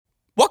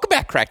Welcome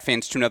back, Cracked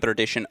fans, to another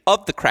edition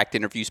of the Cracked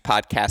Interviews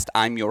podcast.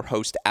 I'm your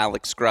host,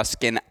 Alex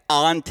Gruskin.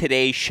 On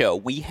today's show,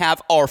 we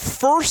have our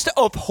first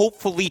of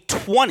hopefully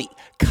 20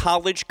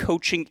 college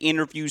coaching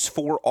interviews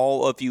for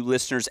all of you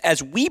listeners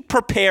as we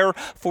prepare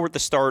for the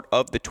start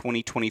of the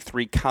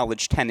 2023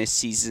 college tennis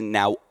season.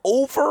 Now,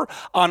 over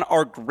on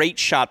our Great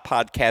Shot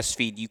podcast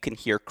feed, you can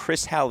hear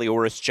Chris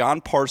Halioris,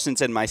 John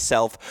Parsons, and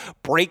myself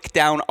break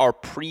down our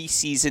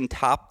preseason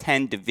top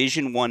 10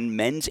 Division I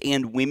men's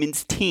and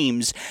women's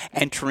teams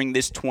entering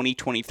this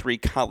 2023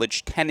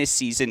 college tennis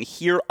season.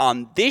 Here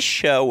on this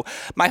show,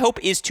 my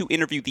hope is to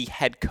interview the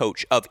head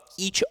coach of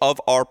each of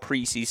our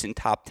preseason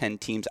top 10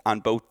 teams on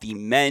both the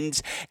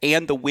men's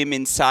and the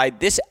women's side.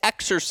 This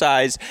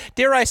exercise,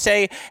 dare I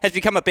say, has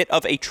become a bit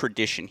of a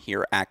tradition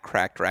here at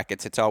Cracked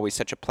Racquets. It's always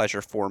such a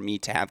pleasure for me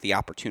to have the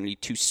opportunity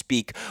to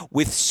speak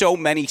with so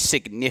many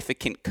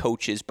significant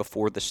coaches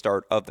before the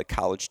start of the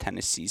college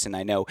tennis season.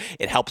 I know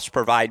it helps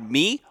provide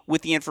me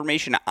with the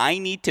information I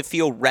need to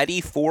feel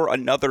ready for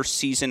another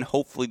season.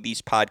 Hopefully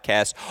these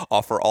podcasts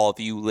offer all of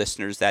you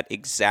listeners that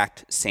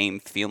exact same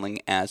feeling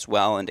as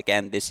well. And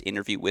again, this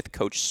interview with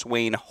Coach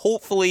Swain,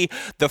 hopefully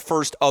the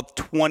first of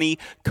 20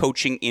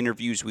 coaching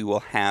interviews we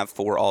will have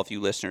for all of you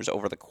listeners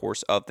over the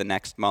course of the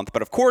next month.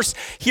 But of course,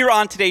 here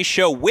on today's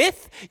show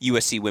with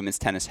USC women's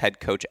tennis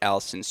head coach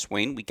Alison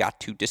Swain, we got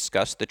to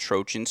discuss the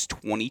Trojans'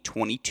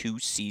 2022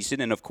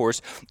 season. And of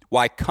course,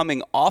 why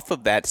coming off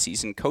of that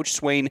season, Coach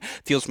Swain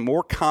feels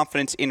more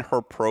confidence in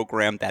her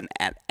program than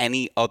at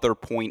any other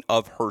point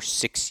of her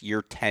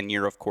 6-year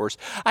tenure. Of course,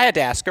 I had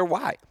to ask her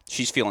why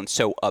she's feeling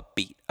so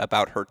upbeat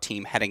about her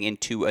team heading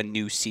into a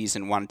new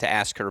season. Wanted to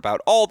ask her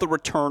about all the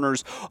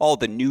returners, all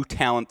the new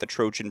talent the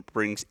Trojan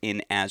brings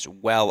in as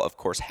well. Of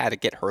course, had to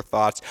get her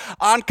thoughts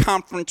on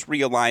conference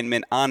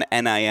realignment, on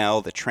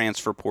NIL, the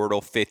transfer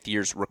portal, fifth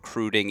years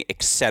recruiting,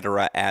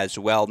 etc. as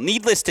well.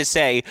 Needless to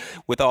say,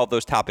 with all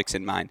those topics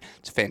in mind,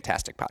 it's a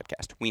fantastic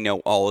podcast. We know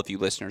all of you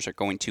listeners are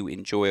going to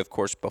enjoy. Of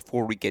course,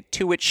 before we get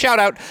to it, shout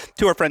out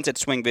to our friends at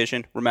Swing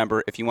Vision.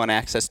 Remember, if you want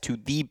access to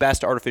the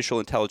best artificial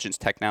intelligence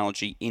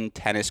technology in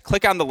tennis,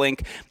 click on the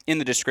link in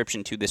the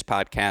description to this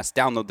podcast.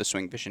 Download the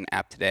Swing Vision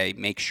app today.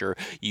 Make sure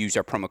you use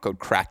our promo code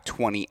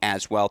CRACK20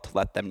 as well to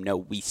let them know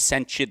we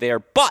sent you there.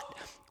 But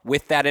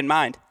with that in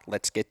mind,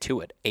 let's get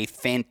to it. A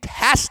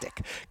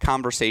fantastic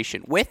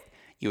conversation with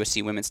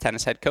USC women's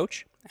tennis head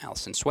coach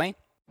Alison Swain.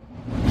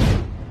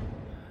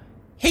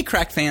 Hey,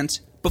 Crack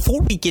fans.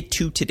 Before we get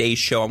to today's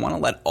show, I want to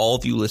let all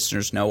of you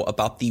listeners know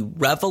about the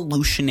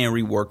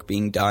revolutionary work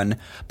being done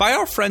by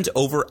our friends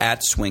over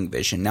at Swing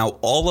Vision. Now,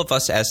 all of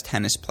us as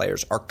tennis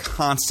players are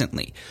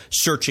constantly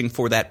searching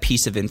for that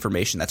piece of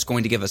information that's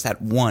going to give us that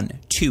 1,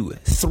 2,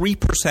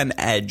 3%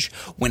 edge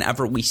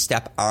whenever we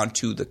step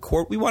onto the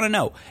court. We want to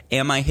know,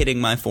 am I hitting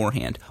my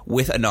forehand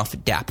with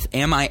enough depth?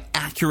 Am I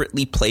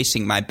accurately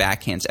placing my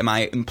backhands? Am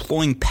I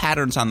employing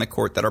patterns on the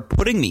court that are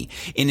putting me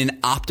in an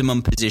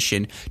optimum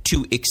position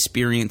to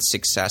experience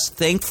success?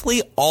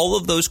 Thankfully, all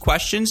of those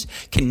questions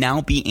can now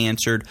be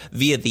answered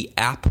via the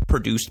app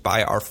produced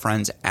by our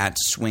friends at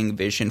Swing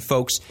Vision.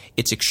 Folks,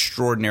 it's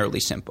extraordinarily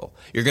simple.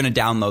 You're going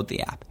to download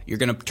the app. You're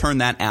going to turn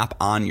that app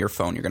on your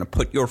phone. You're going to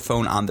put your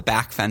phone on the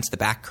back fence, the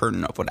back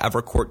curtain of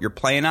whatever court you're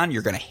playing on.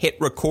 You're going to hit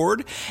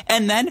record,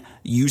 and then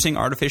using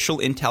artificial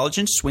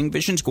intelligence, Swing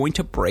Vision is going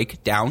to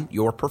break down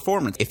your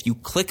performance. If you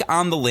click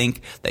on the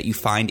link that you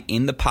find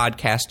in the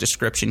podcast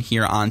description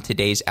here on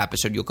today's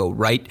episode, you'll go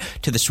right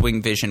to the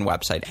Swing Vision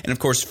website. And of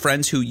course,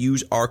 friends who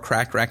use our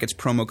Cracked Racquets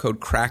promo code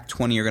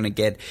CRACK20 are going to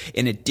get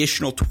an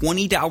additional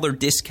 $20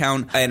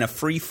 discount and a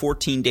free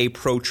 14-day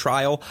pro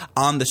trial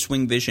on the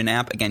Swing Vision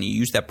app. Again, you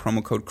use that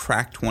promo code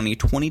CRACK20,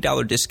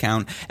 $20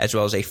 discount, as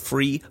well as a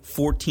free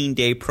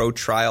 14-day pro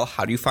trial.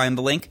 How do you find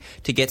the link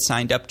to get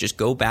signed up? Just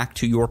go back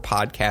to your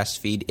podcast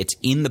feed. It's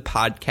in the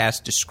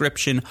podcast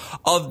description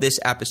of this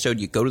episode.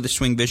 You go to the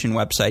Swing Vision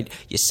website,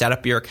 you set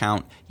up your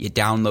account, you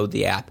download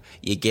the app,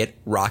 you get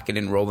rocking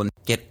and rolling,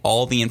 get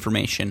all the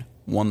information,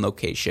 one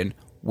location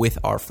with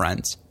our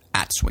friends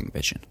at Swing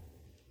Vision.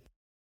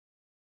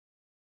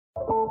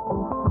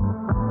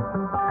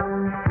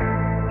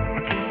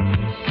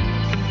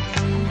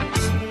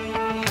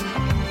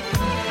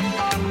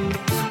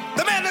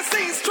 The man that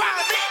sings try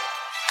it.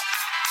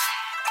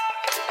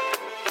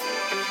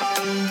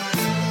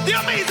 The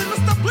amazing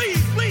Mr.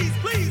 Please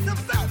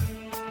himself.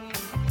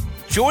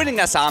 Joining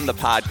us on the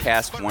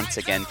podcast once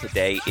again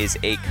today is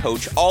a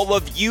coach all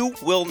of you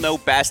will know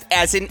best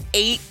as an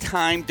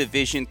 8-time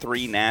Division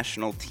III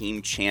national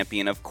team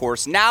champion. Of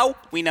course, now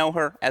we know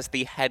her as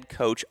the head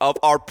coach of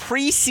our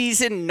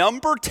preseason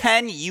number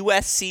 10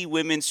 USC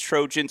women's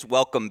Trojans.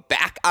 Welcome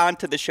back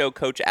onto the show,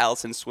 Coach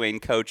Alison Swain.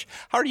 Coach,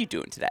 how are you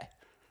doing today?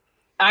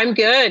 I'm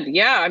good.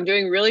 Yeah, I'm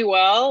doing really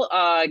well.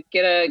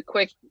 Get a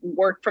quick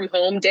work from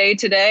home day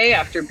today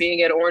after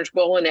being at Orange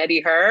Bowl and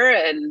Eddie Herr,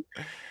 and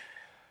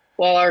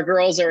well, our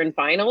girls are in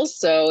finals,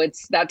 so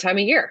it's that time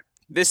of year.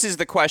 This is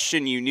the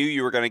question you knew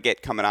you were going to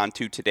get coming on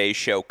to today's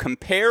show.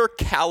 Compare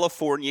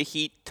California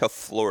heat to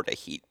Florida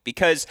heat,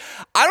 because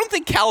I don't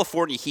think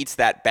California heat's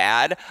that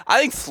bad. I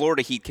think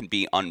Florida heat can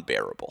be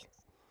unbearable.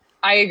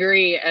 I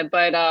agree,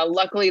 but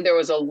luckily there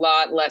was a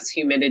lot less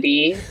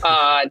humidity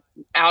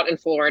out in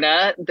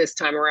Florida this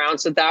time around,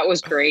 so that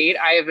was great.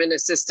 I have an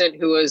assistant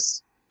who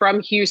was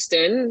from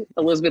Houston,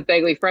 Elizabeth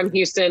Begley from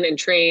Houston, and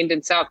trained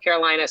in South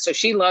Carolina, so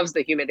she loves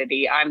the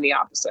humidity. I'm the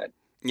opposite.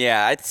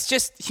 Yeah, it's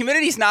just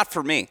humidity's not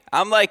for me.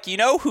 I'm like,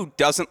 who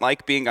doesn't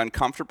like being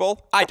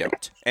uncomfortable? I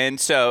don't. And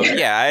so,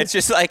 yeah, it's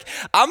just like,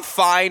 I'm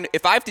fine.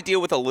 If I have to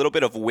deal with a little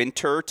bit of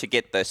winter to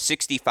get the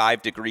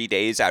 65-degree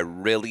days I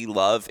really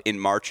love in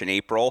March and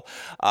April,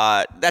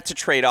 that's a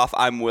trade-off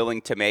I'm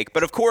willing to make.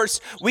 But of course,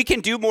 we can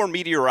do more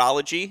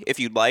meteorology if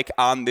you'd like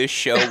on this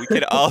show. We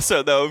could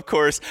also, though, of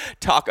course,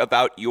 talk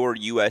about your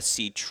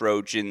USC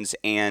Trojans.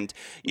 And,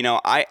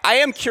 I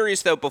am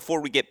curious, though, before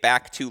we get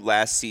back to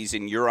last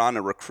season, you're on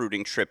a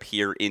recruiting trip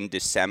here in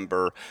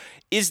December.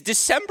 Is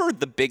December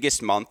the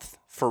biggest month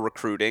for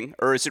recruiting,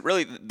 or is it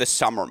really the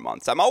summer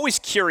months? I'm always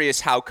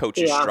curious how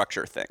coaches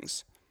structure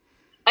things.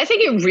 I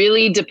think it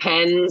really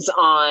depends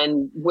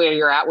on where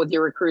you're at with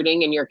your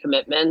recruiting and your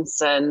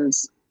commitments. And,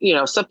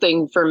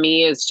 something for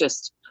me is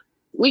just,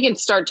 we can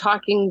start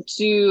talking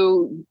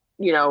to,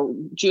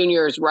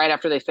 juniors right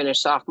after they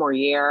finish sophomore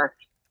year.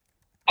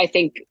 I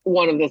think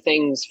one of the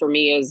things for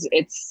me is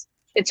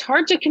it's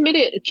hard to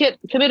commit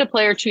a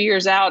player 2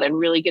 years out and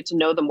really get to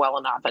know them well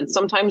enough. And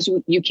sometimes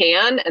you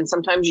can, and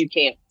sometimes you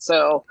can't.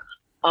 So,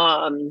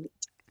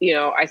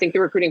 I think the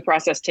recruiting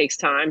process takes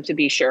time, to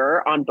be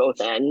sure, on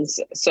both ends.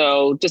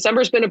 So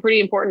December's been a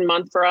pretty important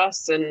month for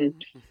us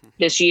and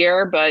this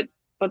year, but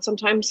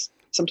sometimes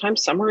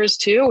summer is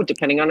too,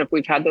 depending on if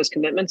we've had those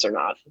commitments or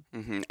not.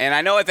 Mm-hmm. And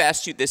I know I've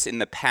asked you this in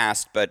the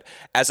past, but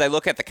as I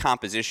look at the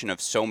composition of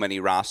so many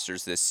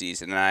rosters this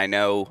season, and I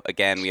know,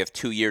 again, we have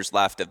 2 years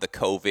left of the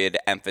COVID,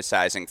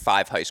 emphasizing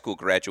 5 high school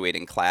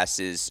graduating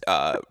classes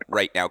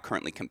right now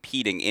currently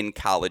competing in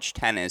college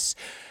tennis.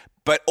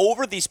 But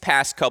over these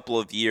past couple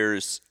of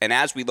years, and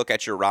as we look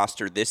at your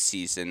roster this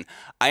season,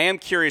 I am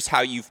curious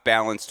how you've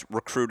balanced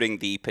recruiting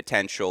the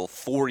potential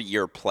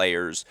 4-year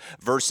players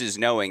versus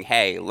knowing,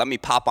 hey, let me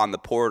pop on the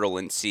portal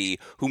and see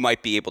who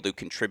might be able to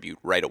contribute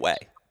right away.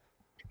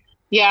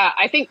 Yeah,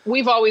 I think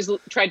we've always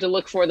tried to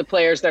look for the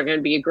players that are going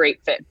to be a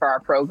great fit for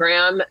our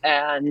program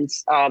and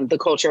the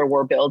culture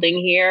we're building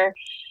here.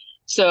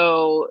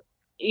 So,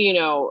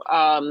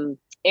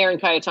 Erin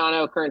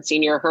Cayetano, current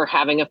senior, her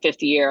having a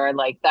 5th year,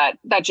 like that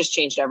just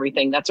changed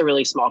everything. That's a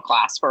really small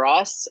class for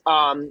us.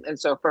 And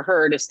so for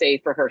her to stay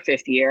for her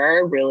 5th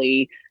year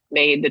really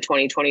made the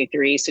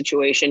 2023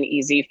 situation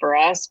easy for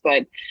us.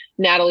 But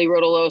Natalie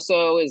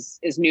Rodoloso is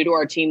new to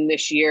our team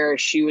this year.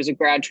 She was a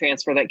grad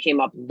transfer that came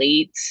up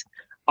late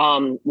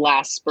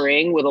last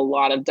spring with a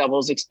lot of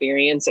doubles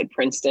experience at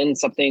Princeton,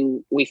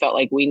 something we felt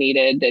like we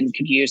needed and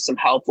could use some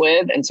help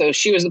with. And so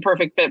she was the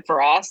perfect fit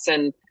for us.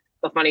 And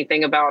the funny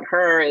thing about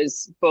her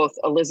is both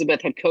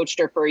Elizabeth had coached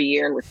her for a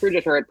year and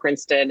recruited her at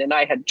Princeton, and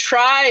I had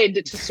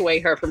tried to sway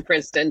her from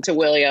Princeton to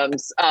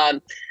Williams.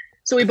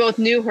 So we both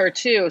knew her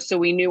too. So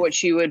we knew what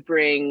she would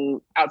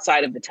bring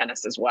outside of the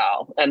tennis as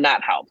well. And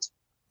that helped.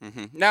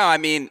 Mm-hmm. No, I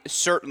mean,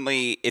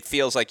 certainly it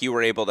feels like you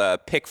were able to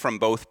pick from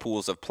both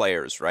pools of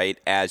players, right?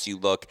 As you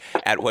look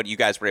at what you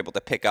guys were able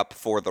to pick up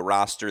for the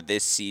roster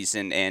this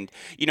season. And,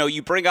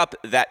 you bring up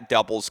that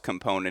doubles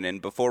component. And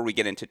before we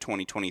get into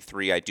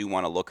 2023, I do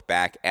want to look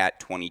back at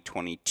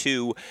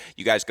 2022.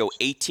 You guys go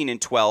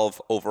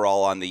 18-12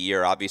 overall on the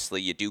year.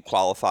 Obviously, you do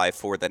qualify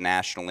for the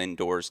national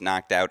indoors,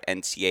 knocked out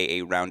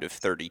NCAA round of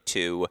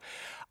 32.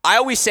 I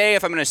always say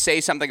if I'm going to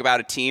say something about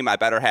a team, I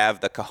better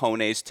have the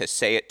cojones to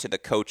say it to the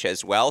coach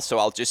as well. So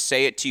I'll just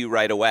say it to you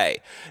right away.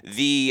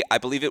 I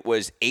believe it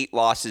was 8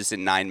 losses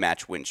and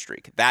 9-match win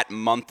streak, that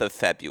month of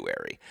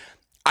February.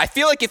 I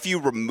feel like if you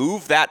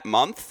remove that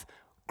month,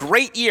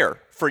 great year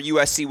for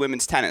USC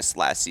women's tennis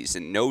last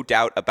season. No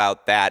doubt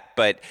about that.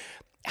 But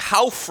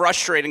how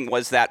frustrating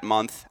was that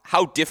month?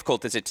 How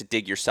difficult is it to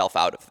dig yourself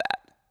out of that?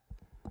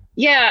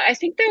 Yeah, I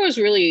think that was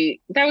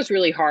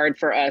really hard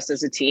for us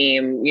as a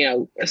team,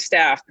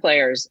 staff,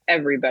 players,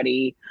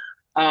 everybody,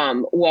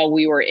 while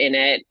we were in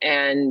it.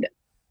 And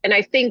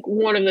I think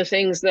one of the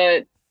things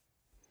that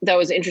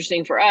was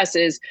interesting for us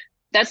is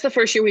that's the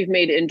first year we've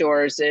made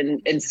indoors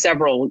in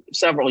several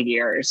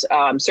years.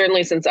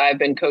 Certainly since I've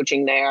been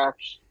coaching there,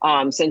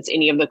 since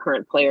any of the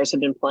current players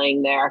have been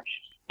playing there.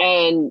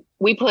 And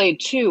we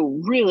played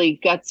 2 really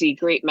gutsy,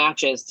 great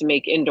matches to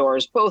make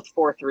indoors, both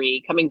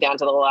 4-3, coming down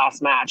to the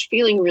last match,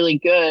 feeling really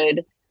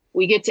good.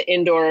 We get to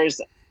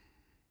indoors.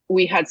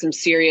 We had some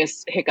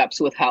serious hiccups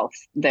with health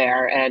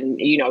there. And,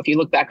 if you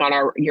look back on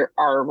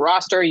our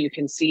roster, you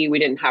can see we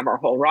didn't have our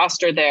whole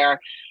roster there.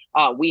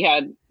 We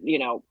had,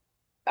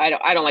 I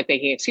don't like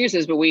making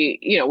excuses, but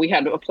we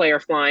had a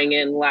player flying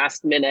in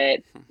last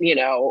minute,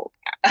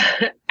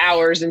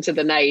 hours into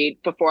the night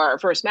before our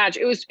first match.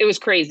 It was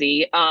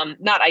crazy.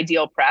 Not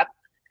ideal prep,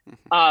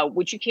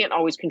 which you can't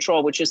always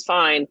control, which is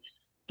fine.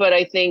 But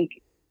I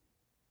think,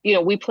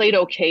 we played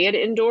okay at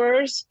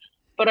indoors,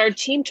 but our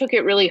team took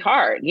it really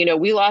hard.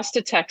 We lost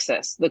to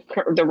Texas,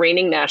 the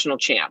reigning national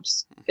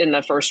champs, in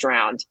the first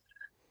round.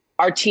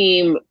 Our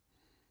team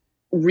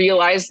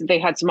realized that they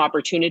had some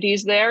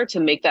opportunities there to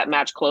make that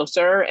match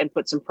closer and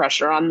put some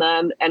pressure on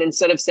them. And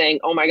instead of saying,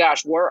 oh my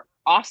gosh, we're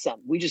awesome,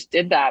 we just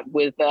did that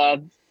with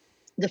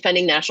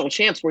defending national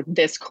champs, we're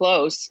this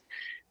close,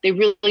 they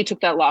really took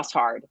that loss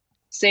hard.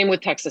 Same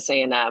with Texas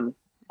A&M.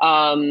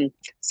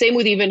 Same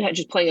with even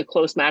just playing a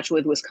close match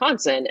with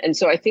Wisconsin. And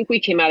so I think we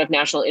came out of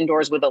national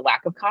indoors with a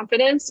lack of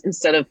confidence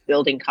instead of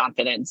building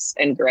confidence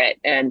and grit.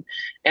 And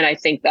I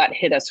think that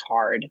hit us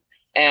hard.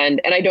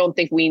 And I don't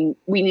think we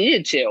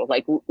needed to.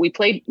 Like, we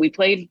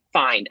played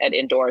fine at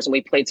indoors, and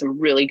we played some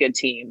really good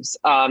teams.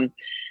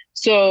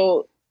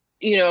 So,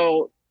 you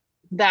know,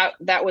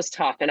 that was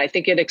tough. And I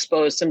think it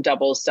exposed some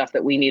double stuff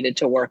that we needed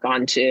to work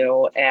on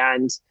too.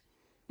 And,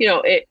 you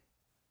know,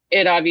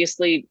 it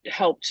obviously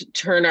helped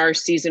turn our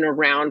season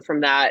around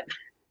from that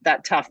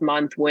tough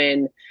month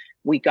when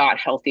we got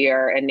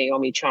healthier and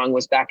Naomi Chong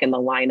was back in the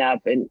lineup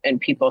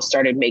and people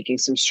started making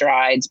some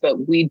strides,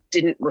 but we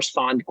didn't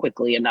respond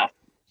quickly enough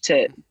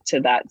to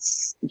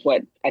that's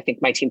what I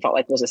think my team felt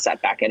like was a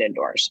setback at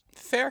indoors.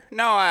 Fair.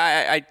 No,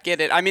 I get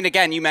it. I mean,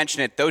 again, you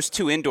mentioned it. Those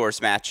two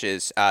indoors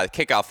matches,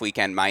 kickoff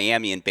weekend,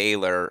 Miami and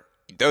Baylor,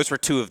 those were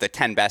two of the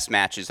 10 best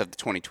matches of the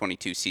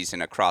 2022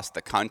 season across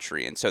the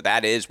country. And so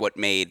that is what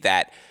made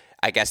that,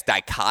 I guess,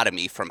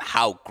 dichotomy from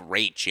how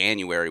great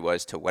January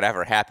was to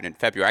whatever happened in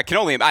February.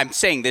 I'm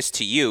saying this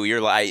to you.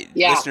 You're like,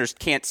 listeners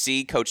can't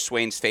see Coach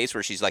Swain's face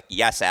where she's like,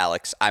 yes,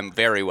 Alex, I'm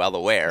very well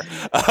aware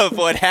of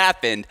what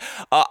happened.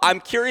 I'm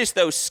curious,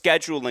 though,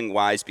 scheduling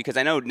wise, because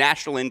I know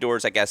national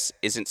indoors, I guess,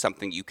 isn't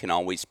something you can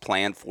always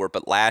plan for.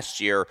 But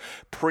last year,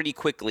 pretty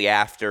quickly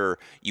after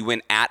you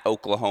went at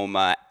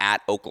Oklahoma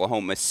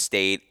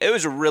State, it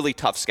was a really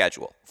tough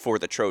schedule for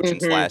the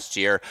Trojans last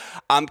year.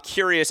 I'm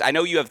curious. I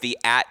know you have the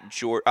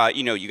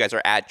you guys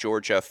are at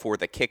Georgia for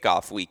the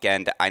kickoff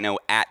weekend. I know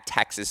at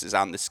Texas is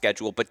on the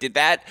schedule, but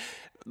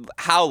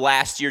how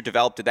last year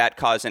developed, did that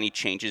cause any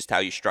changes to how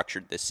you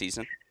structured this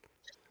season?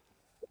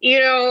 You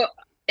know,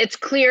 it's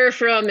clear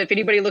from, if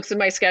anybody looks at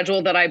my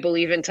schedule, that I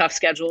believe in tough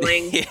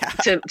scheduling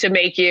to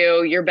make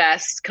you your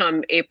best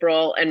come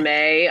April and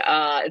May.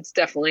 It's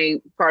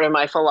definitely part of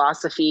my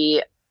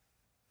philosophy.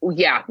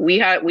 Yeah,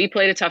 we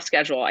played a tough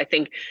schedule. I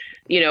think,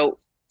 you know,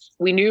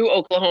 we knew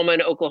Oklahoma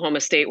and Oklahoma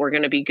State were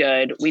going to be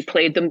good. We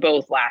played them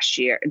both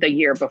the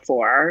year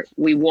before.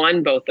 We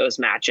won both those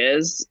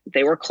matches.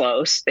 They were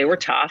close. They were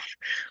tough.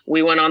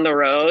 We went on the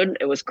road.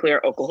 It was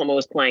clear Oklahoma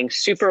was playing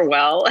super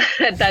well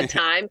at that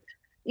time.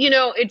 You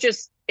know, it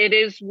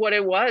is what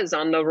it was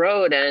on the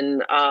road.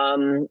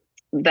 And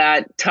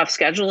that tough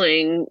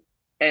scheduling,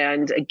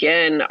 and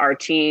again, our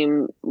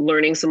team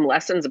learning some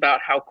lessons about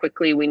how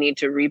quickly we need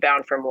to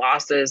rebound from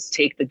losses,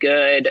 take the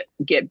good,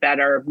 get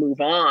better, move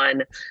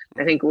on,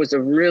 I think was a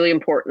really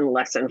important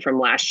lesson from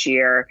last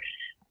year.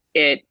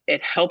 It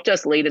helped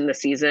us late in the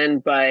season,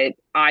 but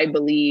I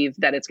believe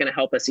that it's going to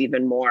help us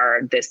even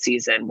more this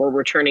season. We're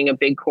returning a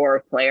big core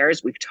of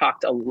players. We've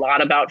talked a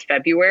lot about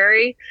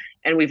February,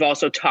 and we've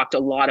also talked a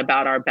lot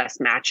about our best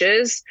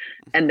matches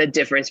and the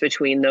difference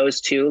between those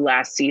two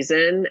last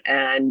season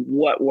and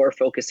what we're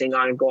focusing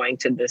on going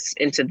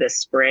into this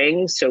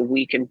spring so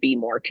we can be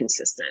more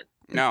consistent.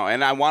 No,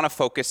 and I want to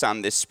focus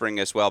on this spring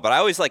as well, but I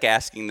always like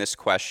asking this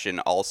question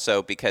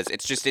also because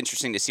it's just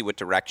interesting to see what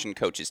direction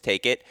coaches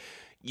take it.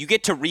 You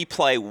get to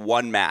replay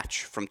one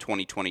match from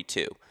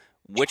 2022.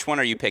 Which one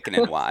are you picking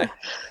and why?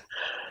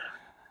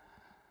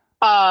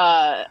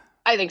 I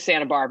think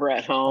Santa Barbara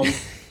at home.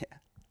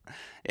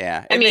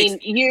 Yeah. I mean,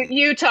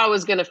 Utah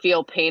was going to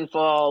feel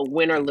painful,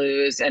 win or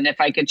lose, and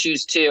if I could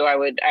choose two, I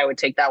would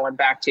take that one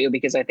back too,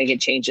 because I think it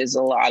changes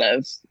a lot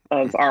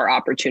of our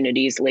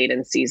opportunities late in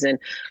the season.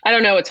 I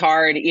don't know. It's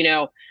hard. You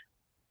know,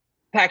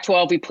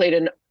 Pac-12, we played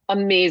an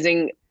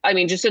amazing,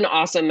 just an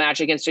awesome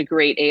match against a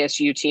great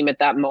ASU team at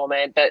that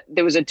moment. That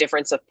there was a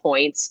difference of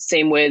points.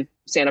 Same with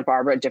Santa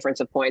Barbara, difference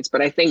of points.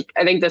 But I think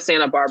the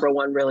Santa Barbara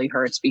one really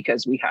hurts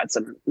because we had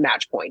some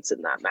match points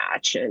in that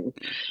match. And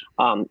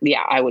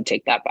I would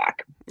take that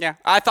back. Yeah,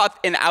 I thought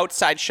an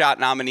outside shot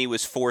nominee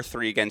was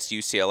 4-3 against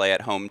UCLA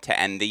at home to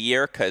end the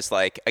year because,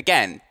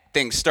 again,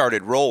 things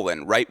started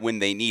rolling right when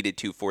they needed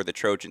to for the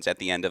Trojans at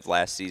the end of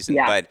last season.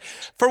 Yeah. But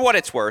for what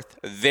it's worth,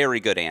 very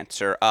good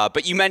answer.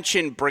 But you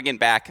mentioned bringing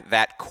back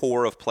that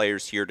core of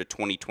players here to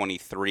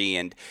 2023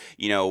 and,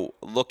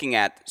 looking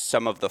at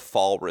some of the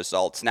fall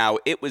results. Now,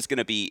 it was going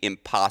to be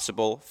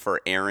impossible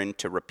for Erin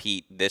to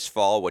repeat this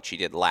fall what she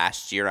did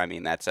last year.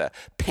 That's a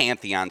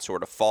pantheon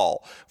sort of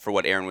fall for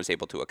what Erin was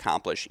able to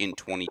accomplish in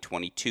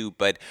 2022.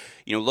 But,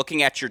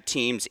 looking at your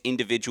team's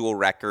individual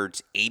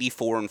records,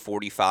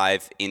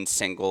 84-45 in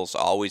singles,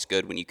 always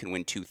good when you can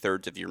win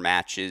 2/3 of your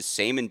matches.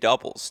 Same in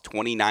doubles,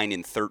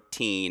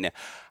 29-13.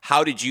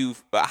 How would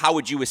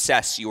you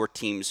assess your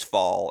team's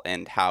fall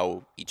and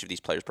how each of these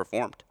players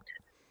performed?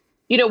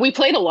 We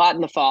played a lot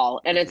in the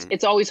fall, and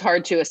it's always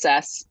hard to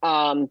assess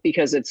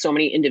because it's so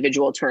many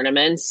individual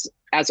tournaments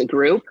as a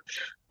group.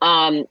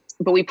 But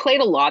we played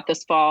a lot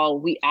this fall.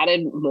 We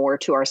added more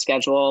to our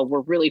schedule.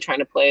 We're really trying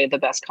to play the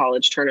best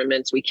college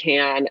tournaments we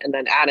can and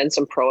then add in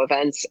some pro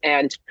events.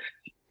 And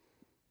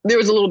there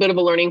was a little bit of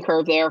a learning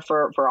curve there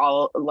for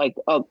all, like,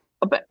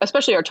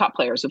 especially our top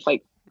players, of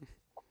like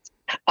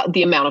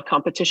the amount of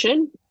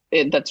competition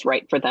that's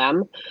right for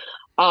them.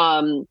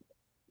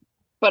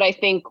 But I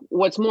think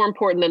what's more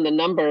important than the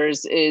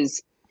numbers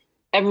is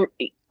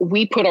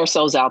we put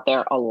ourselves out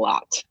there a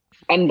lot.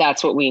 And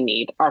that's what we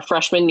need. Our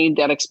freshmen need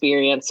that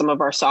experience. Some of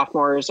our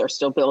sophomores are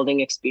still building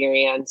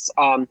experience.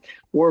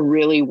 We're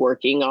really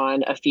working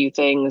on a few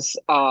things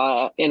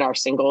in our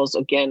singles,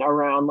 again,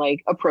 around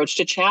like approach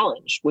to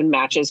challenge when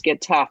matches get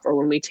tough or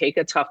when we take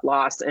a tough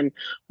loss. And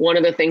one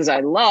of the things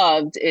I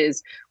loved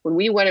is when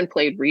we went and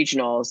played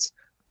regionals,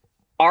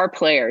 our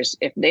players,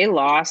 if they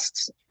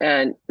lost,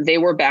 and they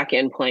were back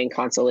in playing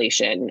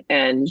consolation,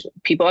 and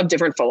people have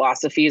different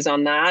philosophies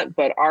on that,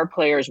 but our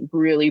players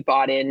really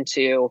bought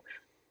into,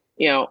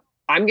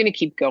 I'm going to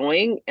keep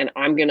going and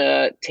I'm going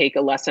to take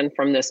a lesson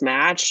from this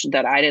match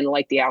that I didn't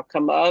like the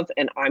outcome of,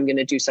 and I'm going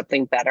to do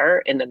something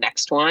better in the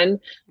next one.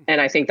 And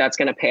I think that's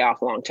going to pay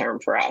off long-term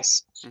for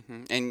us.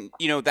 Mm-hmm. And,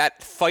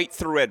 that fight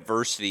through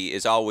adversity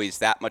is always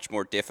that much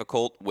more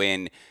difficult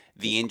when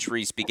the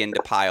injuries begin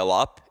to pile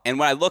up. And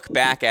when I look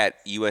back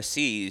at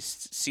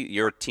USC's,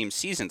 your team's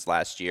seasons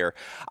last year,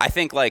 I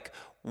think like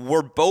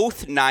we're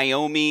both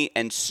Naomi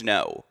and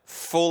Snow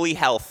fully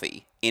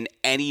healthy in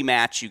any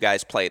match you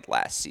guys played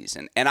last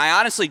season. And I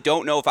honestly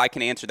don't know if I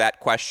can answer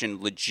that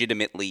question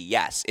legitimately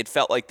yes. It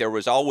felt like there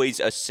was always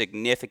a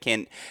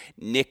significant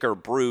nick or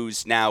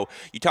bruise. Now,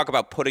 you talk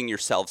about putting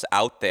yourselves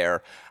out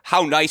there.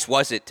 How nice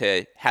was it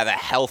to have a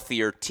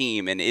healthier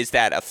team? And is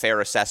that a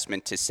fair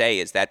assessment to say?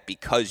 Is that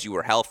because you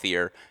were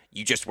healthier,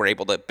 you just were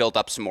able to build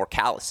up some more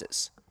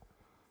calluses?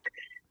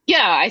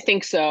 Yeah, I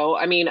think so.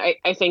 I mean,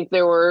 I think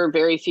there were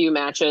very few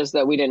matches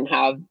that we didn't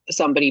have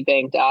somebody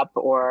banged up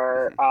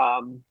or,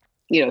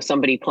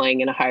 somebody playing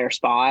in a higher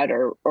spot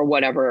or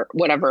whatever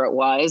it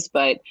was.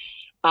 But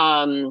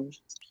I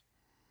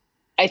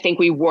think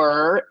we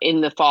were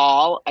in the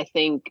fall. I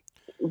think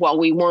while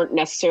we weren't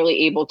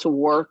necessarily able to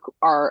work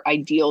our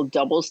ideal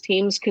doubles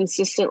teams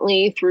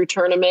consistently through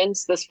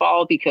tournaments this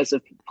fall because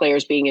of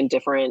players being in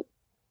different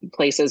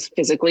places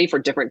physically for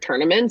different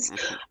tournaments,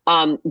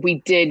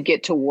 we did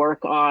get to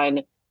work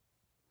on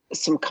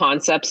some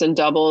concepts in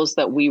doubles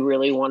that we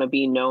really want to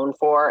be known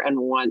for and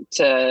want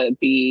to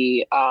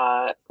be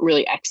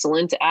really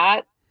excellent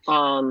at.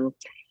 And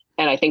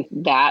I think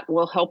that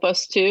will help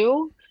us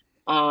too,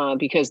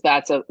 because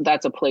that's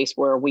a place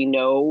where we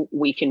know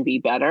we can be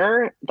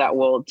better. That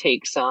will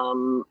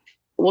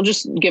will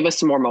just give us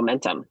some more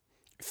momentum.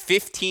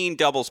 15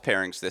 doubles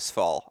pairings this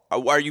fall.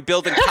 Are you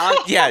building?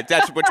 Yeah,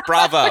 that's what's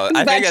bravo.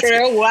 I think that's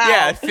true. Wow.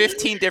 Yeah,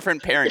 15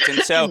 different pairings, and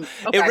so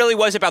okay. It really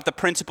was about the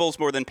principles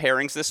more than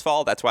pairings this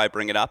fall. That's why I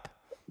bring it up.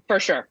 For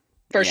sure.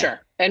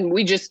 And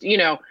we just,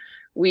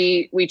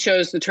 we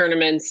chose the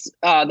tournaments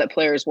that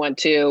players went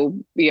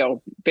to,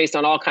 based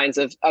on all kinds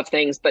of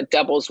things. But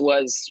doubles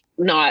pairings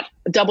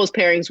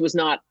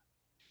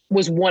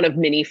was one of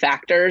many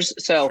factors.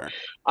 So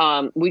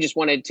sure. We just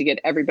wanted to get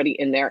everybody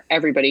in there,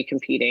 everybody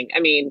competing. I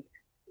mean,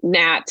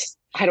 Nat,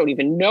 I don't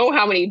even know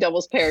how many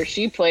doubles pairs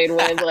she played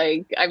with.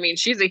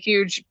 She's a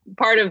huge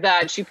part of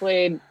that. She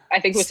played,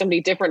 I think, with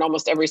somebody different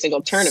almost every single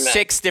tournament.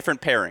 6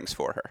 different pairings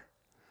for her.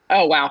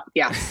 Oh, wow.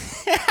 Yeah.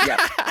 Yeah.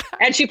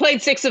 And she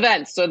played 6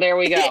 events. So there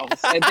we go.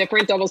 Yeah. A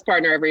different doubles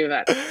partner every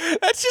event.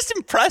 That's just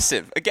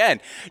impressive.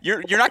 Again,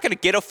 you're not going to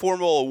get a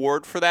formal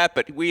award for that,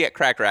 but we at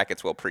Cracked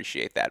Racquets will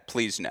appreciate that.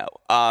 Please know.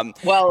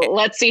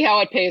 Let's see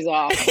how it pays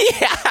off.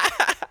 Yeah.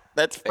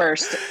 That's fair.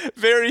 First.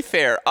 Very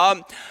fair.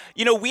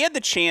 We had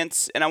the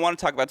chance, and I want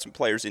to talk about some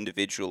players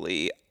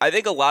individually. I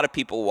think a lot of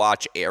people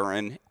watch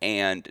Erin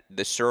and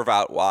the serve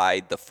out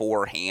wide, the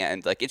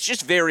forehand. Like, it's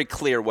just very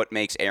clear what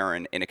makes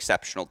Erin an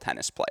exceptional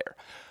tennis player.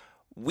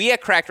 We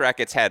at Cracked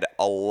Racquets had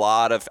a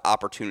lot of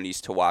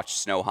opportunities to watch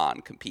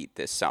Snowhan compete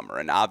this summer,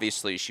 and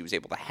obviously she was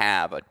able to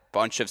have a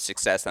bunch of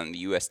success on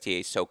the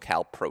USTA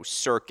SoCal Pro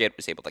Circuit,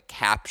 was able to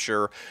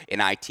capture an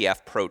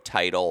ITF Pro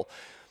title.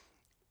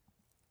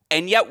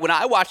 And yet, when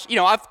I watch,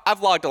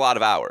 I've logged a lot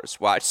of hours.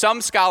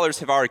 Some scholars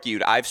have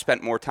argued I've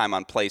spent more time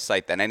on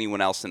PlaySite than anyone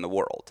else in the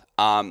world.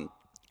 And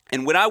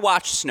when I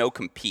watch Snow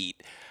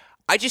compete,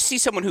 I just see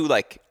someone who,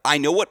 I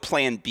know what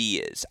plan B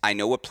is. I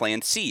know what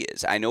plan C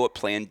is. I know what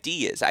plan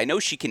D is. I know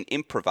she can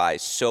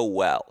improvise so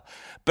well.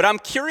 But I'm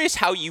curious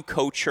how you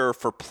coach her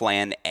for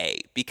plan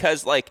A.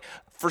 Because,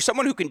 for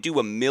someone who can do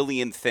a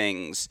million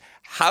things,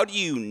 how do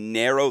you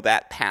narrow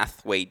that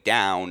pathway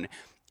down?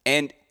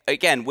 And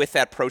again, with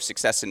that pro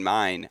success in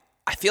mind,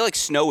 I feel like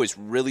Snow is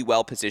really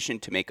well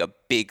positioned to make a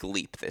big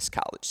leap this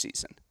college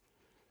season.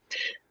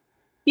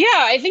 Yeah,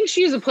 I think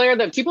she's a player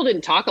that people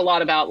didn't talk a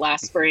lot about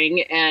last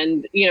spring.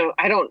 And,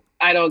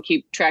 I don't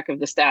keep track of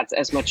the stats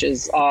as much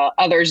as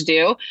others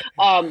do.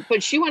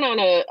 But she went on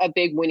a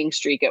big winning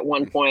streak at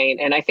one point.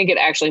 And I think it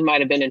actually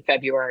might have been in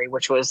February,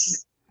 which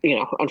was,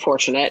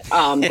 unfortunate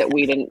that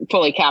we didn't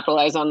fully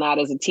capitalize on that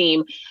as a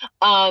team.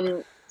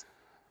 And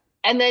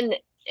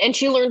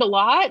she learned a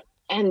lot.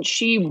 And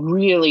she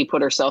really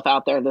put herself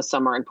out there this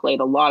summer and played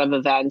a lot of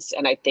events,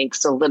 and I think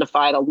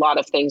solidified a lot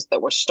of things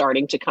that were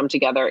starting to come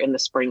together in the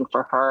spring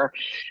for her.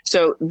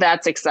 So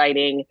that's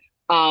exciting.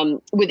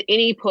 With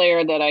any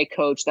player that I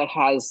coach that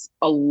has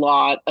a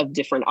lot of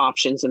different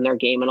options in their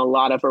game and a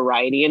lot of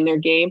variety in their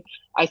game,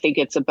 I think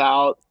it's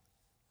about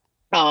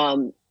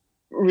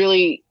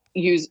really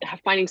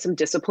finding some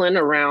discipline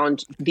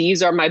around,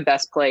 these are my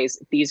best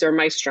plays, these are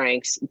my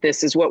strengths,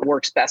 this is what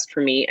works best for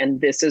me, and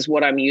this is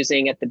what I'm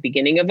using at the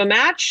beginning of a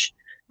match,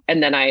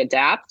 and then I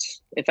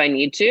adapt if I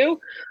need to.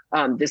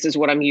 This is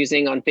what I'm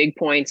using on big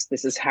points,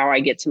 this is how I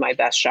get to my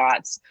best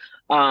shots.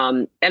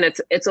 And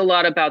it's a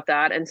lot about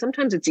that, and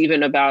sometimes it's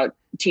even about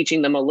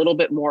teaching them a little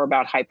bit more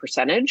about high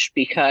percentage,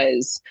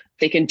 because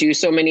they can do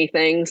so many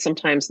things.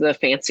 Sometimes the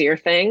fancier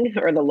thing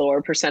or the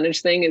lower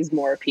percentage thing is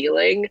more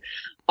appealing.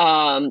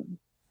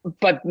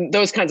 But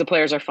those kinds of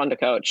players are fun to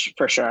coach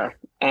for sure.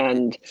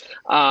 And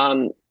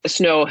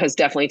Snow has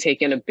definitely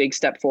taken a big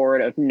step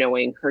forward of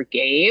knowing her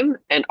game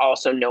and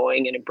also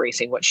knowing and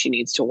embracing what she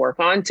needs to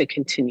work on to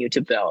continue to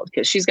build,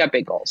 because she's got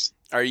big goals.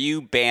 Are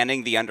you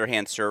banning the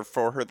underhand serve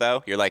for her,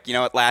 though? You're like, you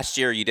know what, last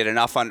year you did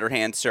enough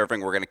underhand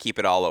serving. We're going to keep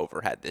it all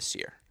overhead this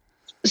year.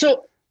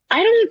 So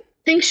I don't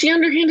think she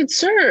underhanded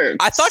serves.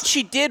 I thought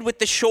she did with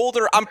the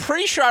shoulder. I'm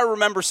pretty sure I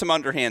remember some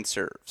underhand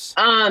serves.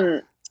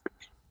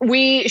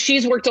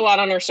 She's worked a lot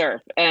on her serve,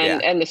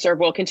 and the serve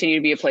will continue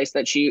to be a place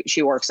that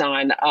she works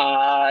on.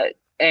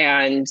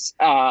 And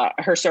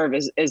her serve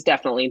is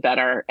definitely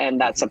better,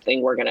 and that's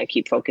something we're going to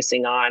keep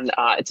focusing on.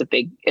 It's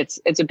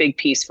a big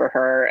piece for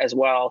her, as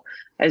well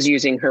as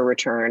using her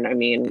return. I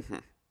mean,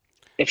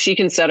 if she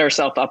can set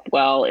herself up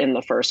well in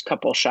the first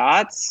couple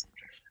shots,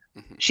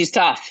 she's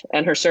tough,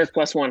 and her serve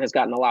 +1 has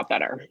gotten a lot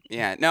better.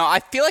 Yeah, no, I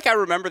feel like I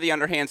remember the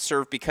underhand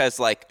serve because,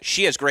 like,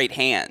 she has great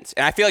hands,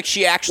 and I feel like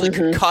she actually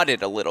could cut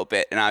it a little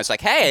bit, and I was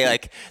like, hey,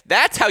 like,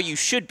 that's how you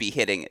should be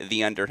hitting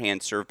the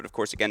underhand serve. But, of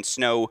course, again,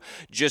 Snow,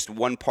 just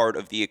one part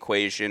of the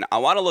equation. I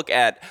want to look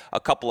at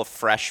a couple of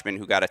freshmen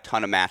who got a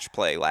ton of match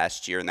play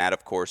last year, and that,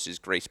 of course, is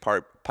Grace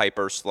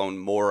Piper, Sloan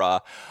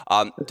Mora.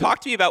 Talk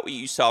to me about what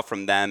you saw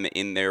from them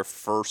in their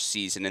first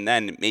season, and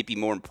then, maybe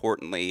more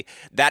importantly,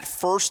 that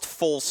first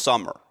full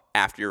summer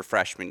after your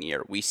freshman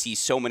year. We see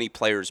so many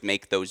players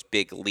make those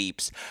big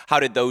leaps. How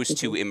did those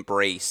two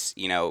embrace,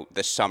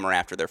 the summer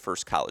after their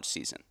first college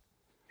season?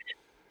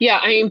 Yeah,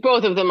 I mean,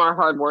 both of them are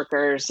hard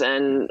workers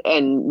and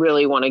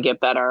really want to get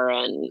better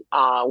and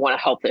want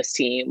to help this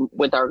team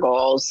with our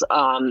goals.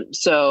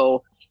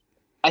 So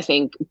I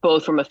think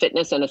both from a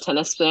fitness and a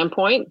tennis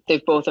standpoint,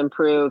 they've both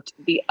improved.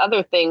 The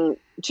other thing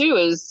too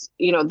is,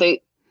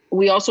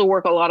 we also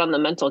work a lot on the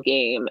mental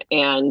game,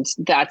 and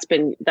that's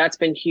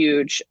been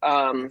huge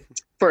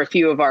for a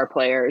few of our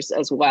players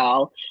as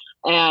well.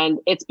 And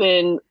it's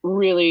been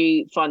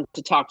really fun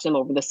to talk to them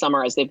over the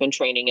summer as they've been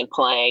training and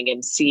playing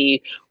and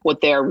see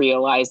what they're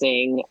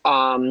realizing.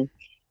 I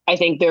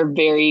think they're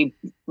very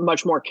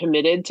much more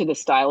committed to the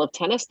style of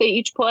tennis they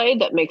each play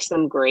that makes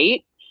them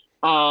great.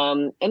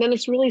 And then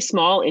it's really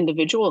small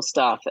individual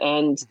stuff,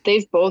 and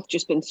they've both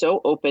just been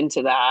so open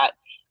to that.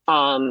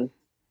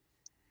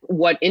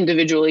 What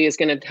individually is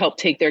going to help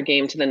take their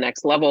game to the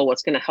next level,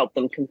 what's going to help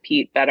them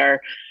compete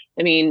better.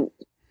 I mean,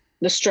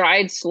 the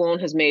strides Sloan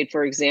has made,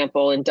 for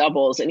example, in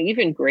doubles, and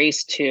even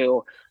Grace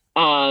too,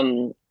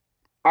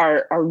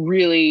 are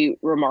really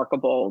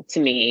remarkable to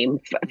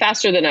me,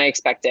 faster than I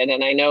expected.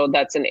 And I know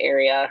that's an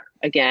area,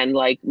 again,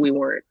 like, we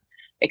weren't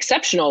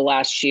exceptional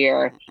last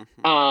year,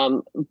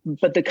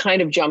 but the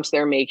kind of jumps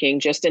they're making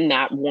just in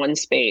that one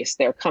space,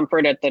 their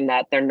comfort at the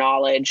net, their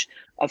knowledge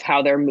of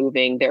how they're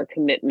moving, their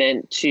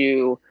commitment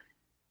to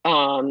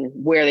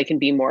where they can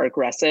be more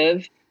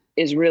aggressive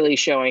is really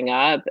showing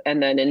up.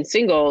 And then in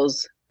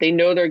singles, they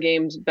know their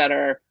games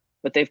better,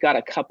 but they've got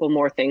a couple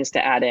more things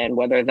to add in,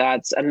 whether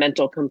that's a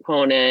mental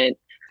component,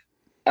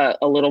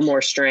 a little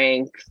more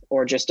strength,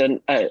 or just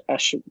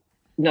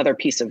another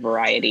piece of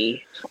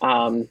variety.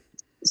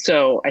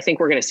 So I think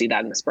we're going to see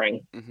that in the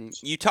spring.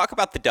 You talk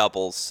about the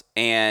doubles,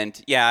 and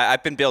yeah,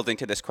 I've been building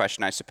to this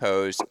question, I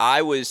suppose.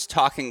 I was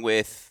talking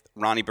with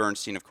Ronnie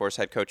Bernstein, of course,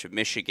 head coach of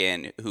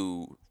Michigan,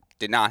 who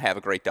did not have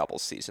a great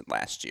doubles season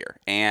last year.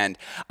 And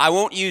I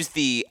won't use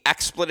the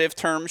expletive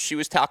terms she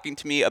was talking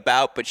to me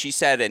about, but she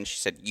said,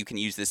 you can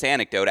use this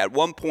anecdote. At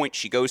one point,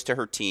 she goes to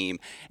her team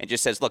and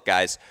just says, look,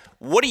 guys,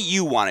 what do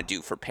you want to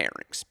do for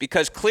pairings?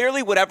 Because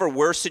clearly whatever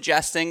we're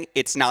suggesting,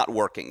 it's not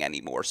working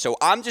anymore. So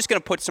I'm just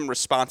going to put some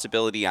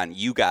responsibility on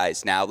you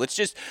guys now.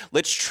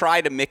 Let's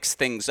try to mix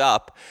things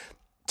up.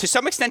 To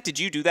some extent, did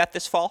you do that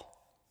this fall?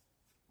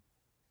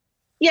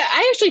 Yeah,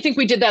 I actually think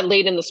we did that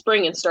late in the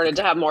spring and started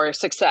to have more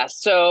success.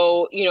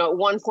 So, at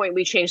one point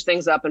we changed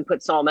things up and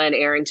put Salma and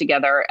Erin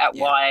together at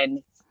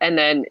one. And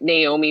then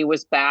Naomi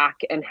was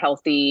back and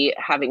healthy.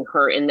 Having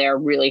her in there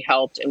really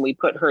helped. And we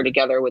put her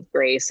together with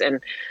Grace.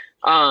 And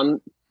I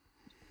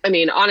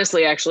mean,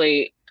 honestly,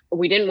 actually,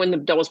 we didn't win the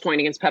doubles point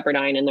against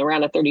Pepperdine in the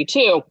round of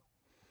 32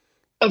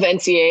 of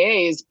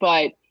NCAAs,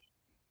 but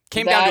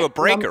came down to a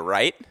breaker,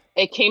 right?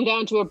 It came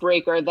down to a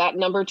breaker. That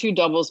number 2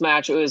 doubles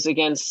match, it was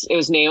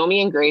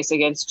Naomi and Grace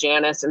against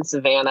Janice and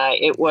Savannah.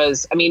 It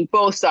was, I mean,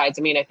 both sides.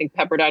 I mean, I think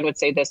Pepperdine would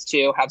say this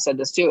too, have said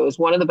this too. It was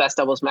one of the best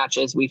doubles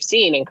matches we've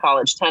seen in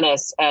college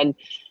tennis. And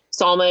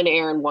Salma and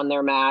Aaron won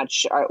their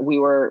match. We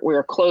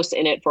were close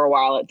in it for a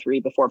while at 3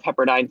 before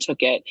Pepperdine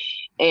took it.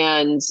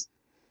 And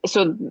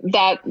so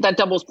that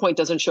doubles point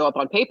doesn't show up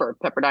on paper.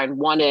 Pepperdine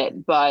won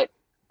it, but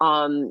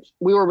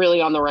we were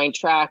really on the right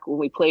track when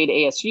we played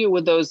ASU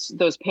with those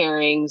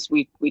pairings.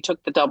 We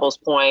took the doubles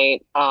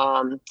point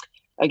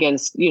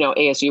against,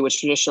 ASU, which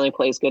traditionally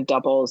plays good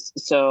doubles.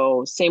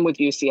 So same with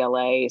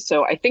UCLA.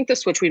 So I think the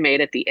switch we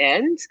made at the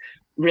end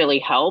really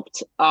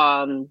helped.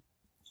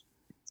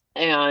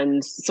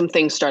 And some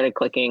things started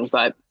clicking,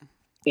 but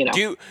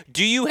Do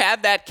you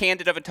have that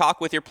candid of a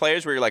talk with your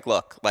players where you're like,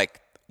 look, like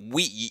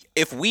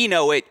if we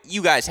know it,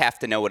 you guys have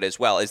to know it as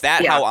well? Is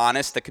that how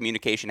honest the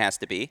communication has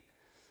to be?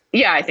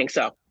 Yeah, I think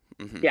so.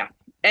 Mm-hmm. Yeah.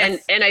 And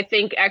I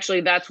think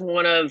actually that's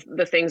one of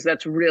the things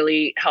that's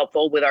really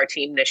helpful with our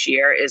team this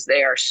year is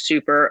they are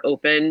super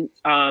open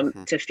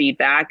to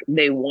feedback.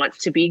 They want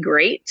to be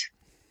great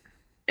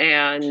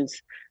and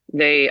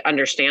they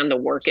understand the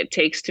work it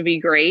takes to be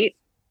great.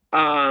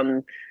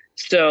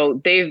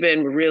 So they've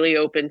been really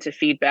open to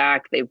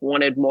feedback. They've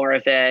wanted more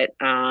of it.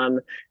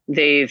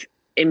 They've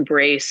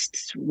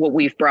embraced what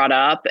we've brought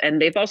up,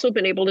 and they've also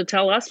been able to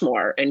tell us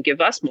more and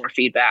give us more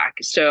feedback.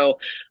 So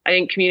I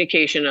think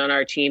communication on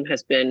our team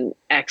has been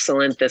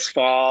excellent this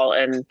fall,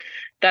 and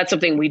that's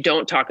something we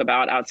don't talk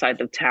about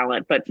outside of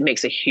talent, but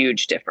makes a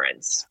huge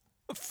difference.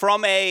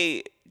 From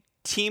a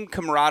team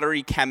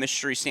camaraderie,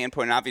 chemistry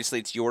standpoint, and obviously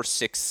it's your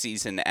 6th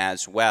season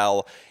as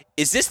well,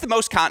 is this the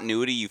most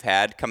continuity you've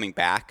had coming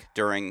back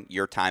during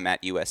your time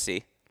at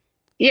USC?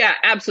 Yeah,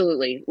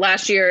 absolutely.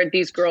 Last year,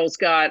 these girls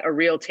got a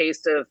real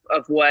taste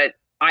of what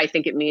I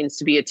think it means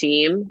to be a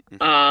team,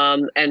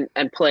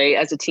 and play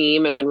as a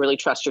team and really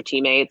trust your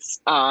teammates.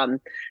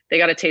 They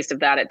got a taste of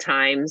that at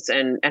times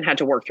and had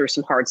to work through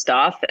some hard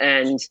stuff.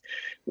 And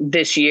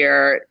this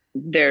year,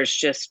 there's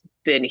just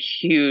been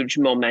huge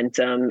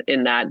momentum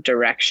in that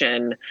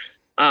direction.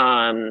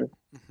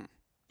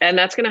 And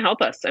that's going to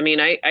help us. I mean,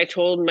 I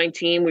told my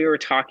team, we were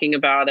talking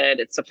about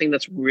it. It's something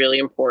that's really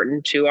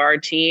important to our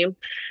team.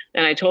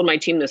 And I told my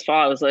team this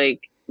fall, I was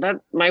like,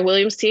 my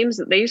Williams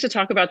teams, they used to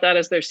talk about that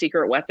as their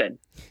secret weapon.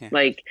 Yeah.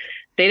 Like,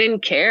 they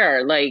didn't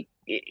care. Like,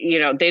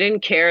 they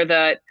didn't care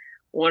that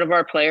one of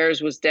our players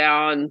was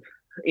down,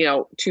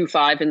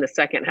 2-5 in the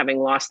second, having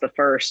lost the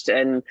first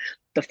and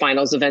the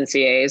finals of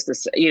NCAAs.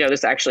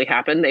 This actually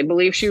happened. They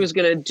believed she was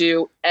going to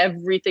do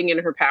everything in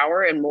her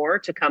power and more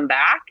to come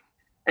back.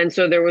 And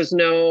so there was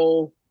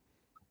no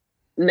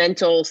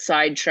mental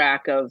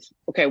sidetrack of,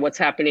 okay, what's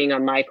happening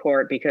on my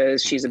court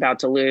because she's about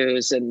to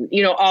lose, and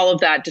all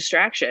of that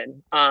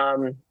distraction,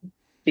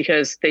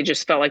 because they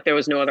just felt like there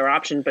was no other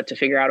option but to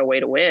figure out a way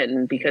to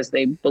win because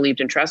they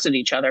believed and trusted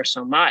each other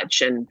so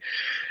much. And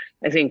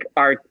I think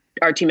our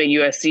team at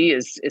USC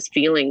is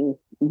feeling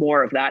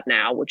more of that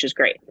now, which is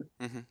great.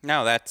 Mm-hmm.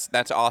 No,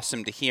 that's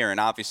awesome to hear.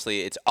 And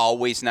obviously it's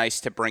always nice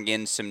to bring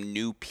in some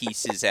new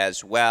pieces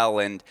as well.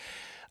 And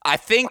I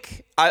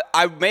think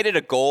I made it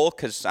a goal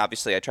because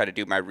obviously I try to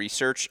do my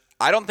research.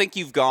 I don't think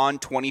you've gone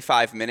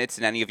 25 minutes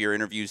in any of your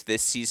interviews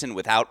this season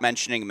without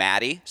mentioning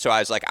Maddie. So I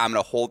was like, I'm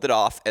going to hold it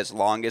off as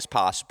long as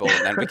possible,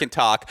 and then we can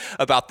talk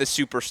about the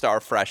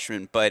superstar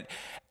freshman. But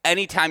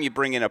anytime you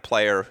bring in a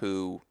player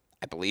who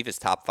I believe is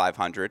top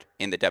 500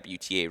 in the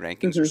WTA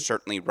rankings, or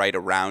certainly right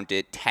around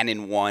it,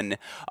 10-1,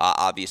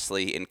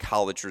 obviously in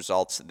college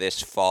results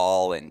this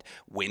fall, and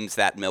wins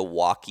that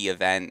Milwaukee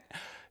event.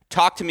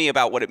 Talk to me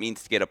about what it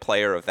means to get a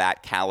player of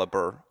that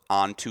caliber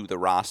onto the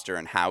roster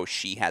and how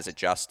she has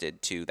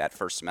adjusted to that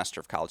first semester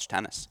of college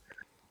tennis.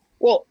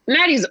 Well,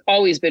 Maddie's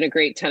always been a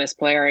great tennis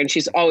player and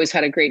she's always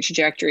had a great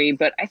trajectory,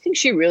 but I think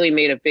she really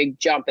made a big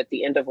jump at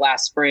the end of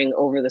last spring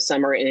over the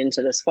summer and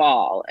into this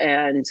fall.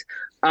 And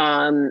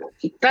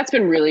that's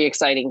been really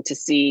exciting to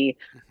see.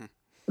 Mm-hmm.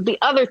 The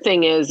other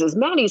thing is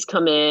Maddie's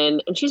come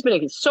in and she's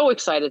been so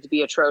excited to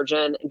be a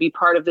Trojan and be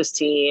part of this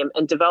team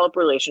and develop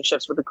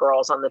relationships with the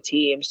girls on the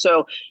team.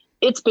 So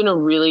it's been a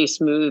really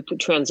smooth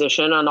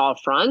transition on all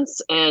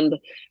fronts. And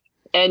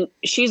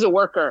she's a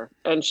worker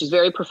and she's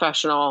very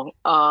professional,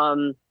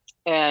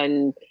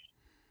 and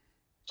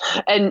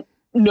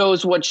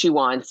knows what she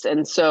wants.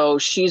 And so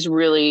she's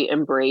really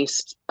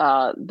embraced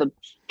the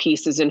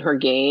pieces in her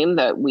game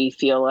that we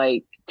feel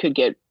like could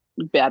get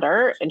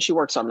better, and she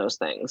works on those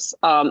things.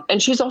 And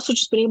she's also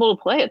just been able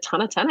to play a ton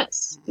of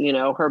tennis.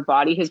 Her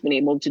body has been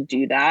able to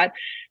do that.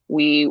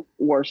 We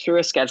worked through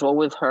a schedule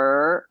with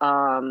her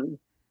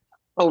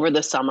over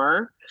the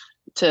summer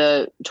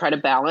to try to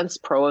balance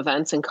pro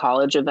events and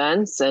college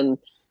events. And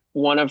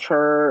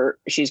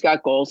she's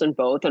got goals in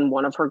both, and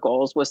one of her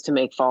goals was to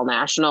make fall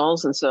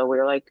nationals. And so we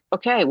were like,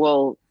 okay,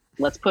 well,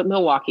 let's put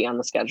Milwaukee on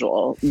the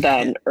schedule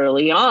then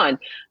early on.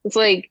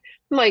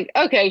 I'm like,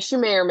 okay, she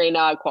may or may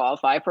not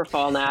qualify for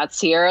fall nats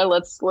here.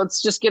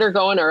 Let's just get her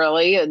going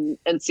early and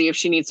see if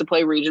she needs to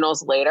play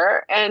regionals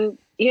later. And,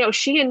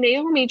 she and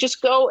Naomi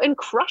just go and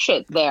crush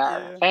it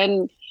there.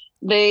 And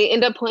they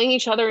end up playing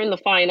each other in the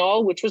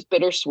final, which was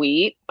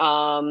bittersweet.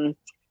 And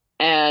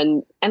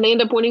they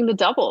end up winning the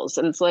doubles.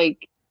 And it's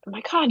like, oh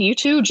my God, you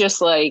two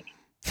just like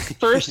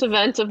first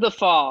event of the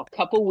fall,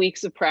 couple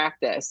weeks of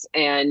practice,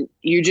 and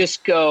you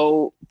just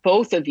go,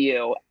 both of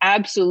you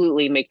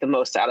absolutely make the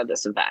most out of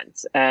this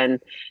event. And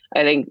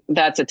I think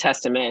that's a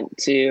testament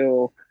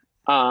to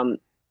a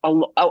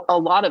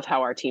lot of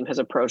how our team has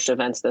approached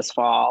events this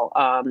fall.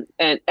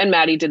 And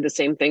Maddie did the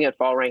same thing at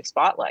Fall Rank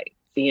Spotlight,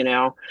 you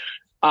know?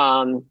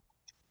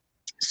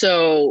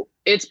 So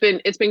it's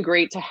been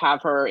great to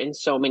have her in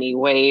so many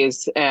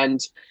ways. And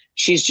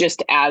she's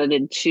just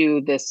added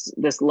to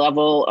this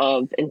level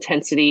of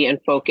intensity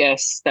and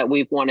focus that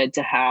we've wanted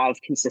to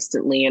have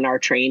consistently in our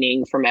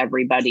training from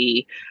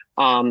everybody.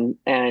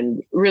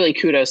 And really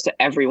kudos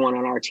to everyone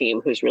on our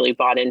team who's really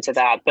bought into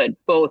that. But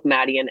both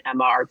Maddie and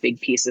Emma are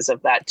big pieces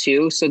of that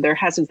too. So there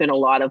hasn't been a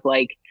lot of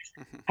like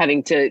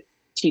having to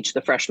teach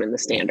the freshmen the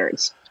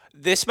standards.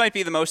 This might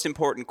be the most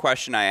important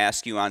question I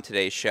ask you on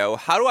today's show.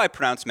 How do I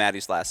pronounce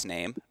Maddie's last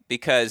name?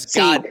 Because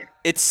God,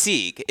 it's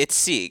Sieg. It's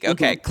Sieg.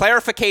 Okay. Mm-hmm.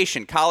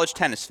 Clarification, college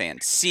tennis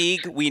fans.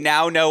 Sieg, we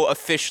now know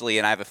officially,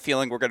 and I have a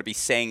feeling we're going to be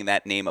saying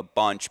that name a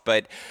bunch.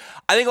 But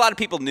I think a lot of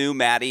people knew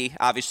Maddie.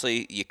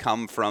 Obviously, you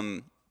come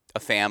from a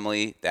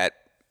family that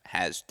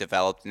has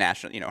developed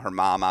national, her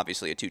mom,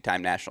 obviously a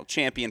 2-time national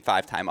champion,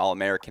 5-time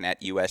All-American at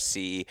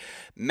USC.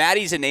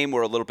 Maddie's a name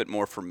we're a little bit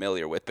more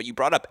familiar with, but you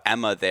brought up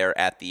Emma there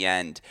at the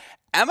end.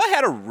 Emma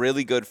had a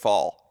really good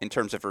fall in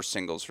terms of her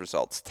singles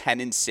results,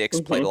 10-6,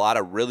 mm-hmm. Played a lot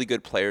of really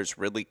good players,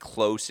 really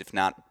close, if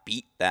not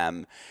beat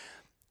them.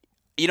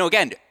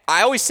 Again,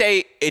 I always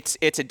say it's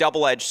a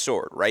double-edged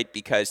sword, right?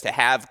 Because to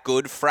have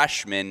good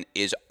freshmen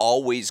is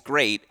always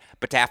great,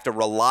 but to have to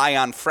rely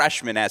on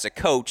freshmen as a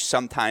coach,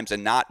 sometimes a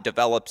knot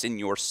develops in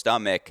your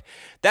stomach.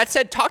 That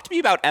said, talk to me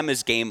about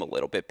Emma's game a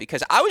little bit,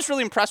 because I was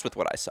really impressed with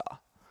what I saw.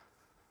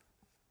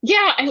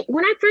 Yeah,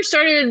 when I first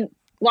started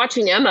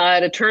watching Emma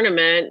at a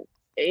tournament,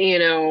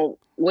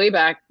 way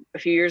back a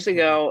few years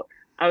ago,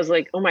 I was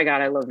like, oh my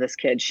God, I love this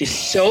kid. She's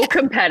so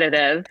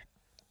competitive.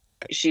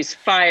 She's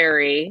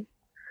fiery.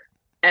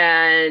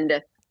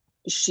 And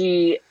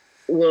she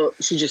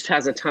just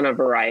has a ton of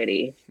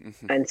variety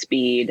and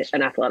speed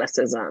and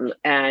athleticism.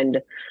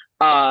 And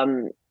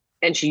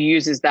she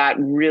uses that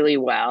really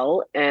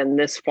well. And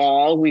this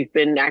fall, we've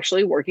been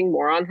actually working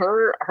more on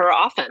her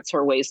offense,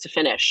 her ways to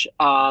finish.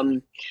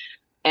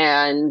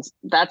 And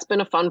that's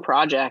been a fun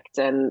project.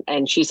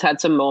 And she's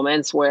had some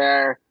moments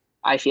where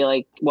I feel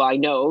like, I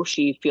know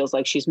she feels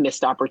like she's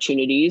missed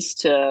opportunities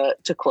to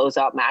close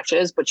out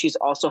matches, but she's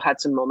also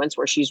had some moments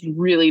where she's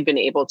really been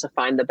able to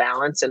find the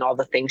balance and all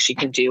the things she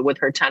can do with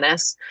her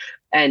tennis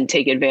and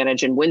take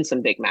advantage and win some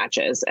big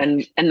matches.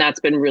 And that's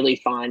been really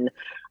fun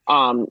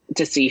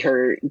to see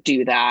her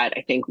do that.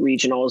 I think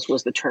regionals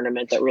was the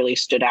tournament that really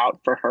stood out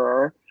for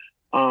her.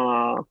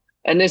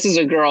 And this is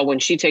a girl, when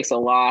she takes a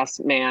loss,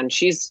 man,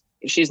 she's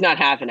not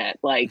having it.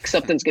 Like,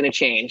 something's going to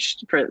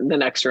change for the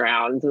next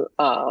round,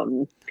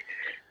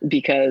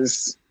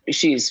 because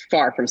she's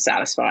far from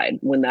satisfied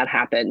when that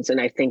happens. And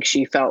I think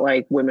she felt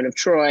like Women of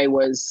Troy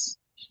was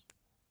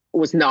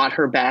not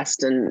her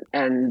best, and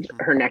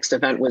her next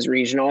event was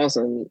regionals.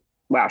 And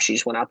wow, she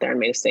just went out there and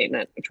made a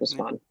statement, which was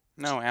fun.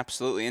 No,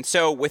 absolutely. And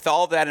so with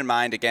all of that in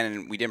mind,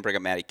 again, we didn't bring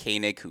up Maddie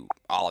Koenig, who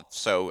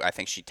also, I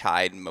think she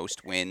tied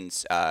most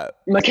wins.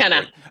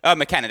 McKenna.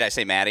 McKenna, did I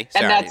say Maddie?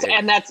 Sorry.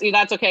 And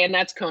that's okay. And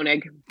that's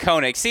Koenig.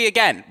 Koenig. See,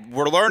 again,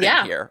 we're learning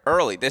here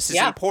early. This is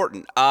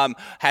important.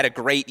 Had a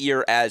great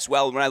year as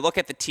well. When I look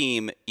at the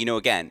team,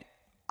 again,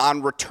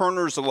 on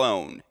returners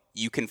alone,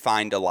 you can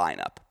find a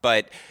lineup.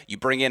 But you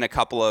bring in a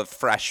couple of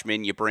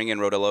freshmen, you bring in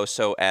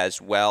Rodoloso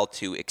as well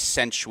to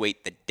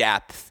accentuate the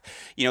depth.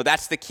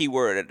 That's the key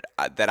word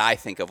that I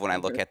think of when I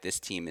look at this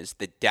team, is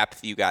the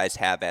depth you guys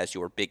have as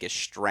your biggest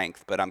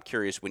strength. But I'm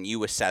curious, when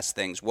you assess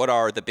things, what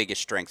are the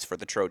biggest strengths for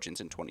the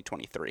Trojans in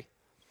 2023?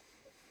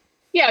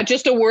 Yeah,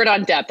 just a word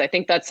on depth. I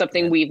think that's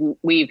something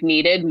we've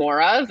needed more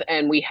of,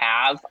 and we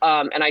have.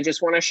 And I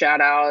just want to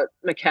shout out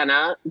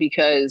McKenna,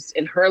 because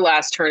in her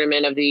last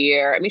tournament of the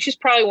year, I mean, she's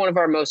probably one of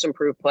our most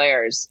improved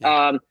players.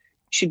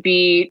 She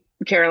beat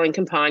Carolyn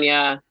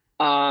Campagna,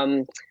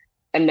 and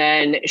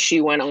then she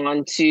went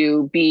on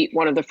to beat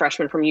one of the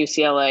freshmen from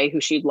UCLA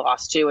who she'd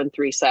lost to in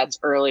 3 sets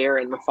earlier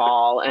in the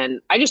fall. And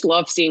I just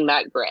love seeing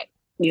that grit.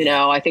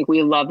 I think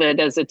we love it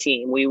as a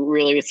team. We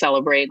really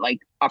celebrate like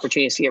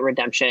opportunities to get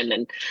redemption.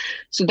 And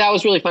so that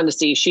was really fun to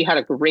see. She had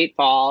a great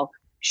fall.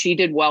 She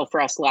did well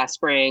for us last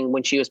spring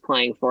when she was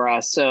playing for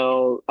us.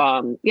 So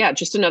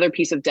just another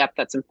piece of depth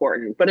that's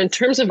important. But in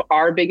terms of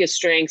our biggest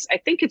strengths, I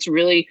think it's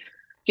really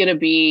going to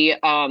be,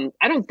 I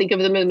don't think of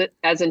them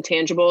as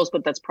intangibles,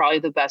 but that's probably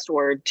the best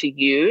word to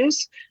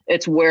use.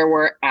 It's where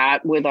we're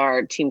at with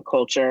our team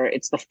culture.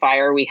 It's the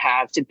fire we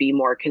have to be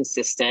more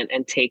consistent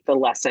and take the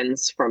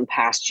lessons from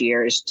past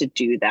years to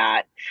do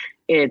that.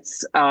 It's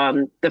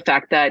the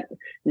fact that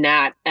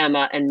Nat,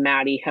 Emma, and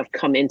Maddie have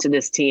come into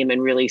this team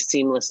and really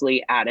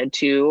seamlessly added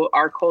to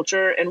our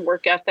culture and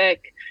work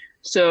ethic.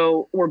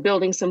 So we're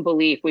building some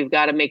belief. We've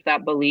got to make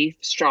that belief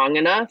strong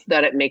enough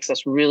that it makes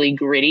us really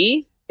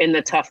gritty in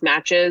the tough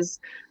matches.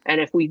 And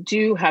if we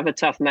do have a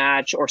tough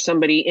match or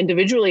somebody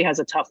individually has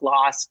a tough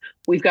loss,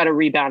 we've got to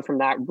rebound from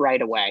that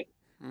right away.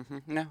 Mm-hmm.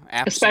 No,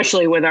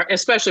 absolutely.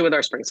 Especially with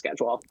our spring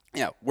schedule.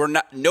 Yeah, we're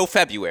not no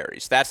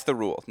Februaries. That's the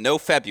rule. No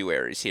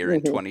Februaries here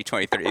in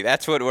 2023.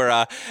 That's what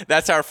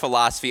that's our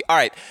philosophy. All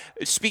right.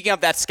 Speaking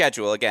of that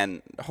schedule,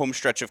 again, home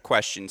stretch of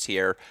questions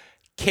here.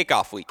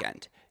 Kickoff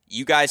weekend.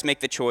 You guys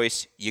make the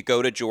choice. You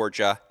go to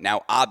Georgia.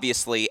 Now,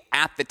 obviously,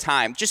 at the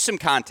time, just some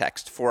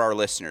context for our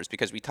listeners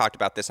because we talked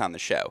about this on the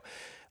show.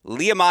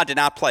 Leah Ma did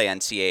not play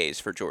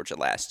NCAAs for Georgia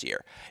last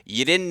year.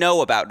 You didn't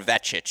know about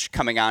Vecic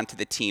coming onto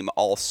the team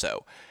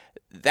also.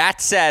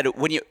 That said,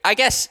 I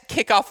guess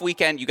kickoff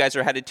weekend, you guys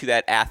are headed to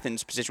that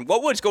Athens position.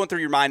 What was going through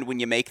your mind when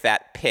you make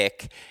that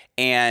pick?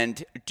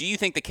 And do you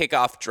think the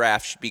kickoff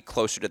draft should be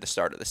closer to the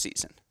start of the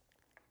season?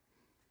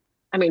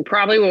 I mean,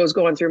 probably what was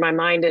going through my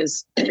mind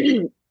is,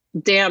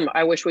 damn,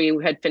 I wish we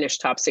had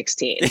finished top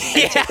 16 and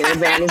taken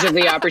advantage of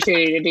the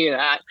opportunity to do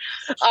that.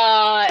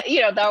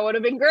 That would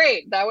have been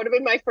great. That would have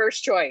been my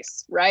first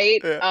choice,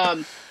 right?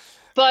 Yeah.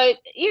 But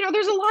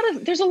there's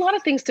a lot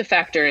of things to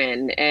factor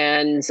in,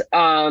 and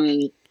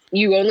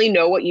you only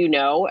know what you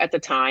know at the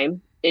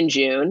time in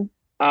June.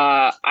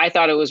 I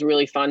thought it was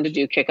really fun to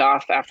do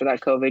kickoff after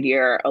that COVID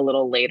year a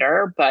little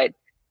later, but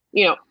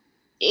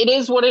it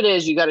is what it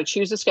is. You got to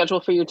choose a schedule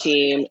for your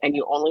team, and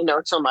you only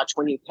know so much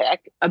when you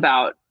pick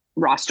about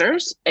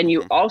rosters, and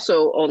you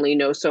also only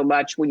know so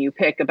much when you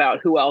pick about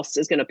who else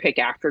is going to pick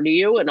after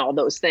you and all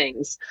those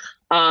things.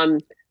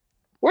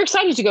 We're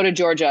excited to go to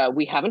Georgia.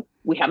 We haven't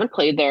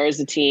played there as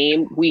a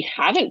team. We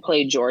haven't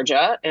played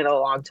Georgia in a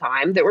long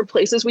time. There were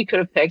places we could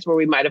have picked where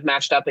we might have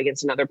matched up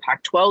against another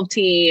Pac-12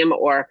 team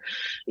or,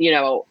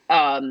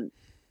 been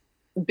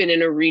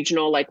in a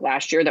regional like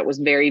last year that was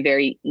very,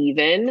 very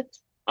even.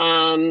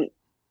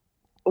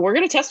 We're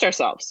going to test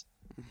ourselves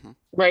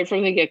right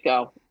from the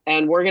get-go,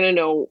 and we're going to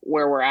know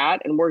where we're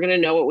at, and we're going to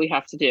know what we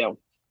have to do.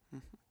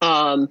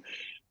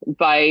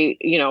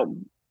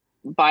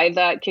 By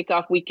that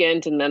kickoff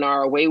weekend and then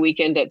our away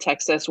weekend at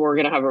Texas, we're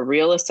going to have a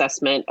real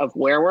assessment of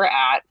where we're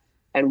at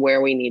and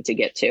where we need to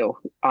get to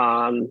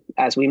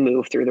as we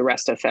move through the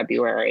rest of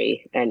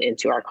February and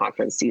into our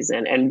conference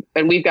season. And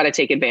we've got to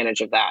take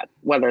advantage of that,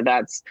 whether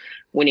that's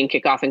winning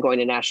kickoff and going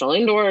to national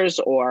indoors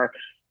or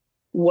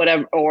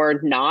whatever, or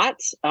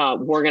not.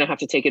 We're going to have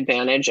to take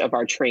advantage of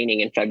our training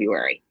in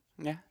February.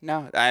 Yeah,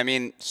 no, I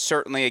mean,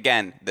 certainly,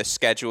 again, the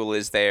schedule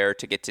is there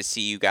to get to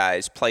see you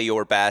guys play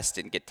your best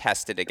and get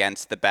tested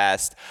against the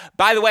best.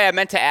 By the way, I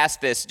meant to ask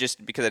this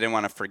just because I didn't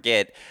want to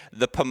forget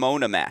the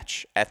Pomona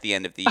match at the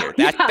end of the year.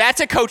 That's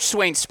a Coach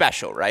Swain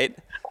special, right?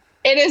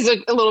 It is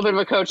a little bit of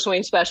a Coach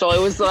Swain special. It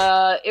was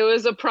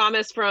a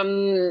promise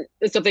from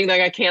something that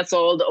got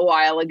canceled a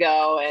while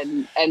ago,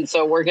 and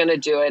so we're going to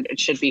do it.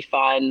 It should be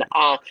fun.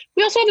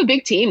 We also have a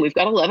big team. We've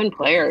got 11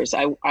 players.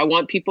 I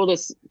want people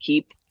to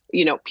keep.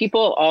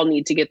 People all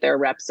need to get their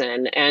reps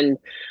in. And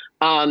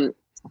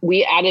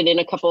we added in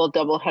a couple of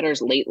double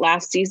headers late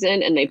last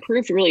season, and they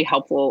proved really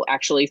helpful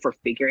actually for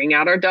figuring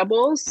out our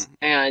doubles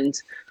and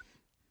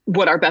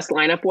what our best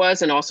lineup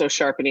was, and also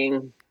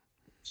sharpening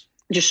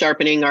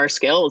our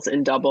skills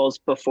in doubles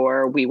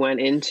before we went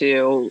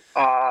into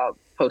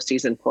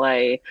postseason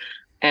play.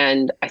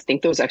 And I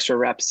think those extra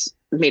reps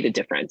made a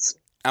difference.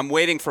 I'm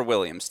waiting for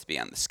Williams to be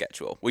on the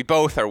schedule. We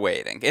both are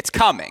waiting. It's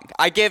coming.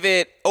 I give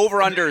it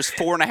over/under is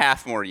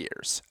 4.5 more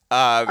years.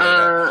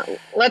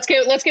 Let's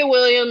get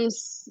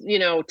Williams,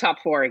 top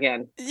 4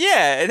 again.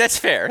 Yeah, that's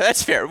fair. Well,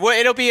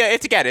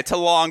 it's a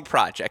long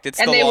project.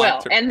 They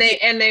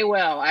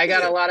will. I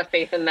got a lot of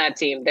faith in that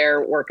team.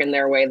 They're working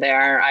their way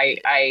there.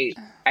 I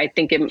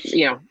think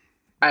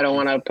I don't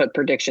want to put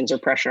predictions or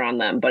pressure on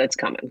them, but it's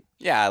coming.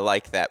 Yeah, I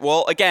like that.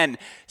 Well, again,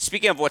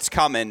 speaking of what's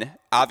coming,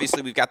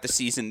 obviously we've got the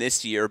season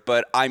this year,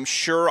 but I'm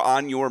sure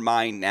on your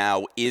mind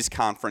now is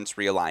conference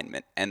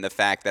realignment and the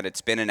fact that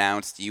it's been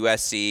announced.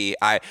 USC,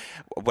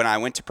 when I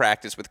went to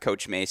practice with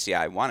Coach Macy,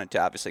 I wanted to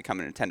obviously come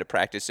and attend a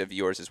practice of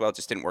yours as well. It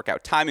just didn't work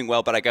out timing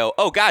well, but I go,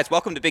 oh, guys,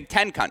 welcome to Big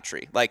Ten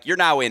country. Like, you're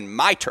now in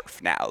my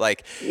turf now.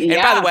 Like, yeah.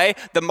 And by the way,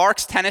 the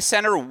Marks Tennis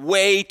Center,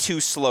 way too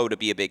slow to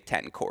be a Big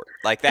Ten court.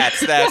 Like,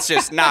 that's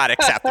just not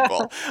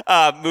acceptable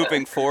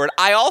moving forward.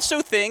 I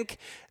also think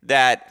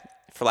that,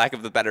 for lack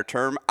of a better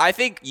term, I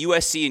think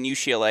USC and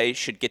UCLA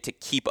should get to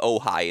keep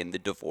Ojai in the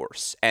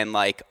divorce. And,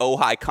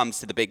 Ojai comes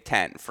to the Big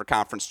Ten for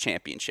conference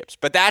championships.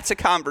 But that's a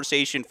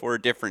conversation for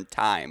a different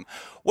time.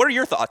 What are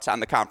your thoughts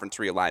on the conference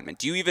realignment?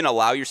 Do you even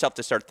allow yourself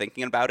to start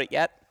thinking about it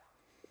yet?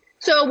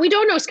 So we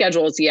don't know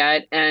schedules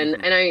yet.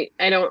 And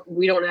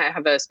we don't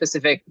have a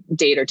specific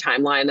date or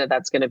timeline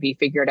that's going to be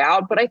figured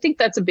out. But I think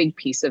that's a big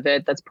piece of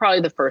it. That's probably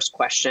the first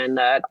question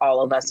that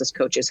all of us as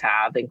coaches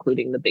have,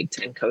 including the Big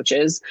Ten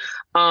coaches.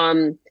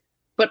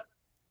 But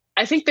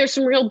I think there's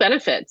some real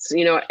benefits.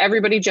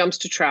 Everybody jumps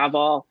to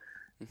travel.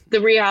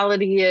 The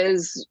reality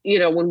is,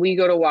 when we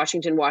go to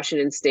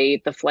Washington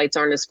State, the flights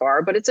aren't as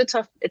far, but it's a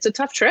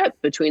tough trip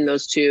between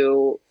those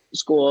two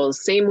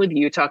schools. Same with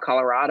Utah,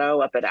 Colorado,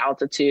 up at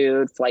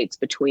altitude, flights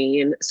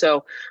between.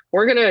 So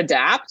we're going to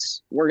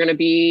adapt. We're going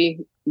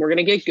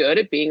to get good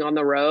at being on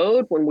the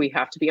road when we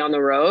have to be on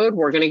the road.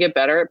 We're going to get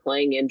better at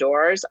playing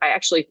indoors. I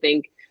actually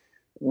think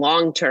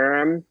long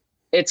term,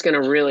 it's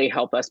going to really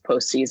help us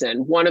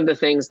postseason. One of the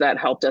things that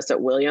helped us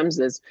at Williams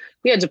is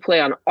we had to play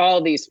on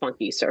all these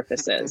funky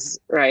surfaces,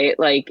 right?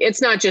 Like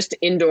it's not just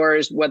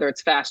indoors, whether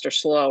it's fast or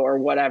slow or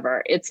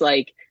whatever. It's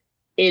like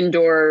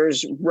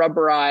indoors,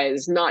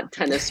 rubberized, not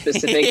tennis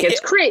specific.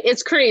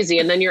 It's crazy.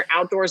 And then you're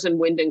outdoors in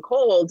wind and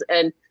cold,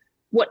 and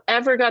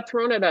whatever got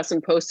thrown at us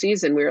in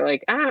postseason, we were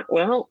like,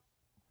 well,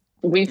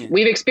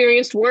 we've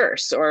experienced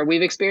worse, or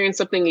we've experienced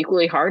something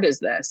equally hard as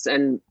this.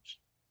 And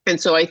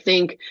so I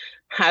think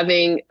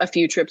having a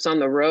few trips on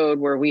the road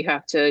where we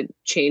have to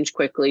change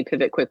quickly,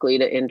 pivot quickly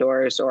to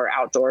indoors or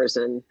outdoors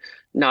and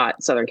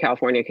not Southern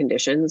California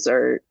conditions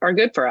are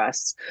good for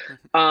us.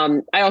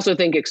 I also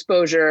think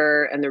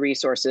exposure and the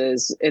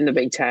resources in the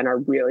Big Ten are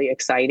really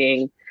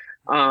exciting.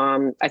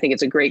 I think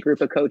it's a great group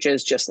of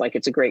coaches, just like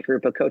it's a great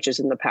group of coaches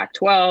in the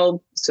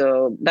Pac-12.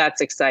 So that's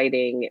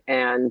exciting.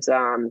 And,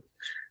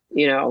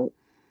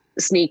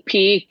 sneak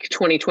peek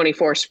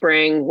 2024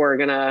 spring, we're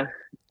going to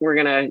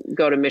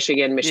go to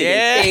Michigan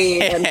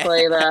State and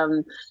play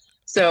them.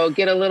 So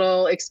get a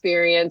little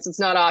experience. It's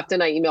not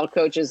often I email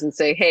coaches and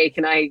say, hey,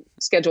 can I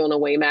schedule an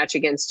away match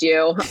against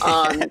you?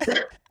 We're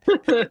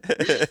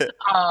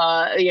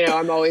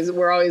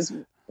always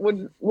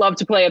would love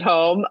to play at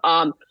home.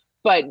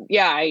 But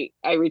yeah,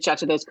 I reached out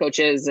to those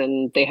coaches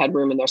and they had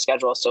room in their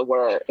schedule. So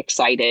we're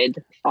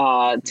excited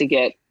to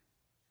get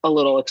a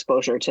little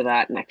exposure to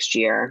that next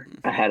year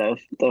ahead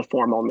of the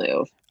formal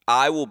move.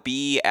 I will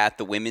be at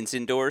the women's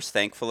indoors,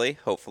 thankfully,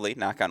 hopefully,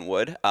 knock on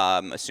wood,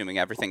 assuming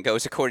everything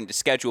goes according to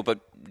schedule.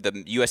 But the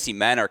USC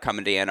men are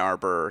coming to Ann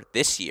Arbor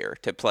this year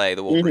to play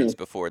the Wolverines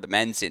before the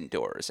men's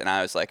indoors. And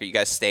I was like, are you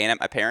guys staying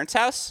at my parents'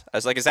 house? I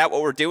was like, is that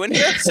what we're doing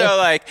here?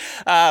 So,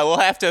 we'll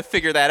have to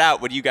figure that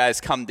out when you guys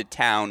come to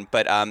town.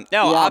 But,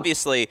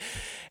 obviously,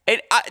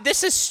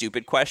 this is a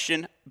stupid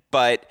question,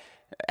 but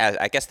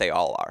I guess they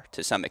all are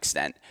to some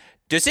extent.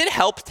 Does it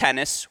help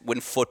tennis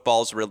when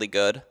football's really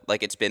good,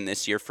 like it's been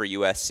this year for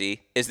USC?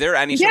 Is there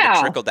any sort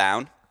of trickle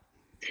down?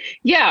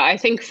 Yeah, I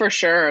think for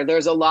sure.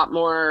 There's a lot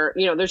more,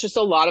 there's just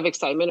a lot of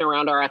excitement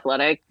around our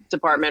athletic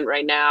department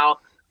right now.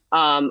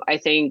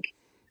 I think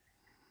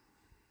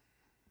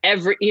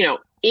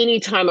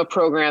anytime a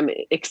program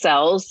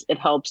excels, it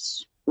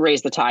helps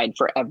raise the tide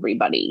for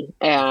everybody.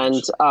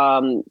 And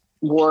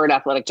we're an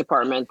athletic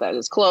department that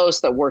is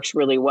close, that works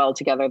really well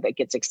together, that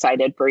gets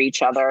excited for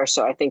each other.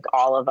 So I think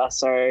all of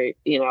us are,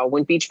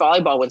 when beach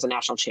volleyball wins a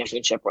national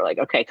championship, we're like,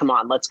 okay, come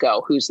on, let's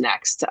go. Who's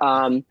next?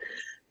 I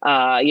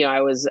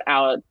was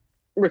out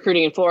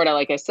recruiting in Florida,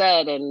 like I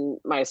said, and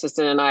my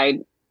assistant and I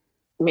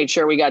made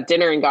sure we got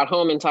dinner and got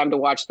home in time to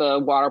watch the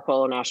water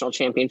polo national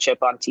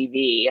championship on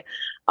TV.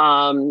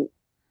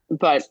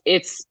 But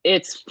it's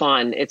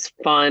fun. It's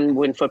fun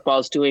when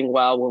football's doing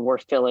well, when we're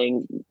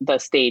filling the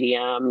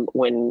stadium,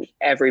 when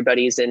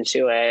everybody's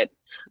into it.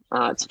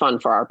 It's fun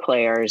for our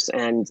players,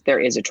 and there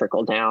is a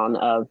trickle down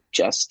of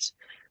just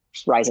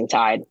rising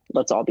tide.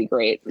 Let's all be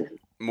great.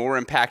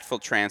 More impactful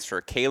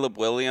transfer, Caleb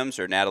Williams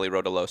or Natalie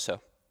Rodoloso?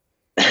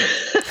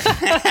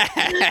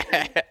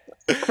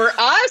 For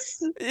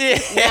us,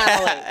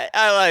 Natalie.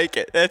 I like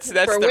it. That's for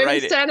the women's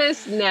right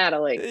tennis,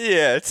 Natalie.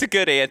 Yeah, it's a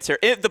good answer.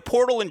 The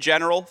portal in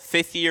general,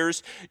 5th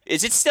years,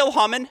 is it still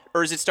humming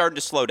or is it starting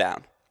to slow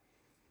down?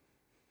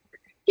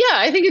 Yeah,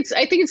 I think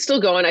it's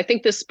still going. I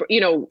think this,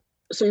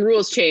 some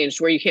rules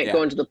changed where you can't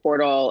go into the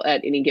portal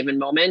at any given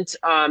moment.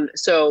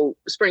 So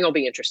spring will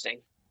be interesting.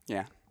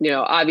 Yeah.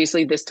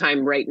 Obviously this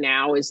time right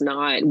now is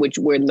not,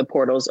 when the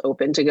portal's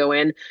open to go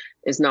in,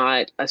 is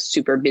not a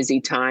super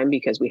busy time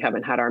because we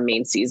haven't had our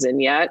main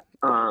season yet.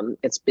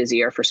 It's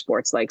busier for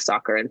sports like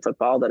soccer and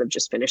football that have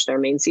just finished their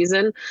main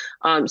season.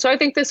 So I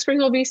think this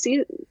spring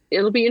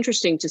it'll be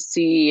interesting to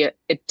see.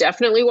 It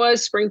definitely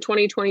was spring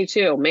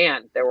 2022.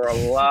 Man, there were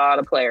a lot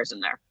of players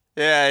in there.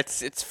 Yeah,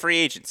 it's free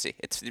agency.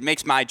 It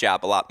makes my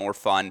job a lot more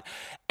fun.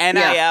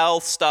 NIL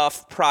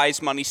stuff,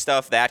 prize money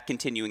stuff, that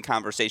continuing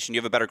conversation. You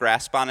have a better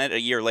grasp on it a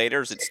year later?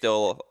 Or is it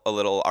still a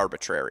little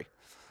arbitrary?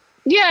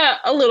 Yeah,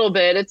 a little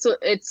bit. It's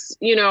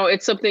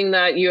something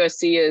that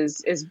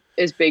USC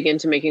is big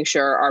into, making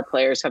sure our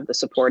players have the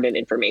support and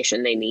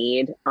information they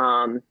need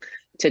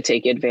to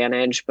take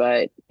advantage.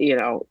 But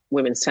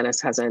women's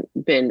tennis hasn't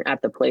been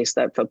at the place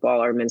that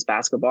football or men's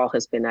basketball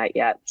has been at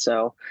yet.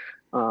 So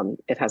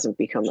it hasn't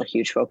become a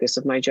huge focus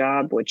of my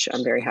job, which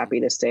I'm very happy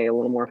to stay a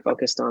little more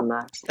focused on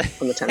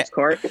the tennis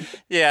court.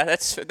 Yeah,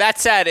 that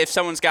said, if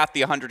someone's got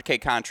the $100K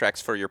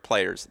contracts for your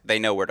players, they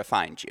know where to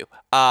find you.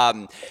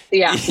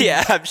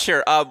 Yeah, I'm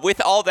sure.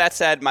 With all that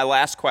said, my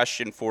last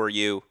question for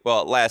you,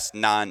 last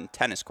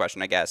non-tennis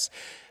question, I guess.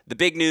 The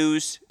big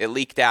news, it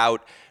leaked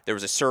out. There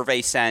was a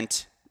survey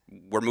sent.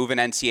 we're moving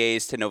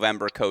NCAAs to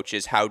November,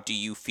 coaches. How do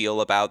you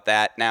feel about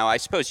that? Now, I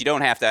suppose you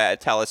don't have to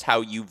tell us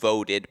how you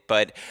voted,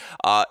 but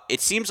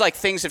it seems like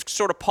things have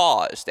sort of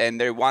paused,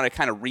 and they want to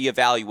kind of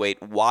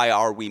reevaluate, why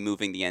are we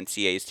moving the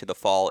NCAAs to the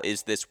fall?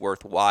 Is this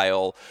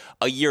worthwhile?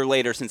 A year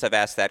later since I've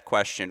asked that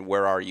question,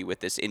 where are you with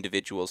this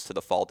individuals to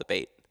the fall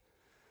debate?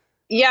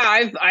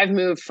 Yeah, I've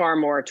moved far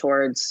more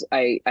towards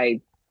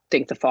I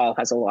think the fall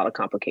has a lot of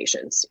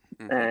complications,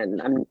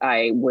 and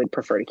I would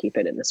prefer to keep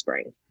it in the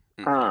spring.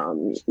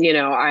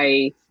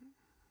 I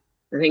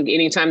think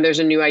anytime there's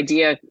a new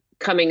idea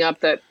coming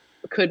up that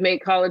could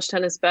make college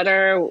tennis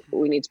better,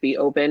 we need to be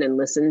open and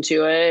listen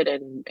to it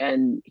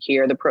and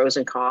hear the pros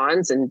and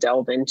cons and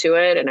delve into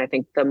it. And I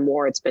think the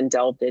more it's been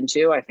delved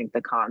into, I think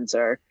the cons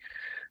are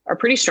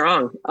pretty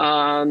strong.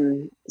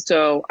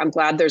 So I'm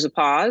glad there's a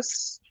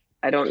pause.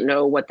 I don't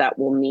know what that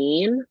will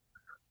mean.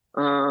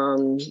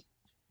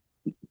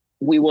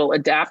 We will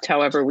adapt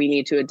however we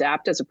need to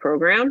adapt as a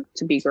program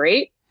to be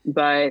great.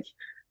 But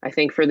I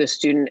think for the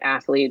student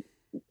athlete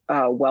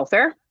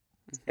welfare,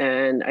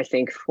 and I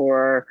think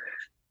for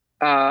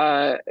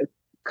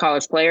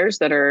college players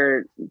that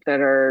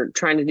are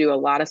trying to do a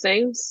lot of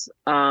things,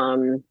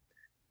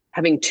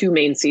 having 2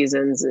 main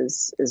seasons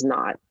is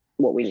not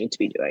what we need to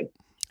be doing.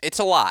 It's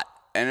a lot.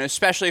 And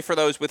especially for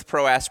those with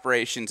pro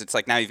aspirations, it's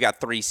like now you've got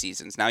 3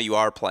 seasons. Now you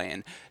are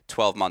playing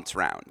 12 months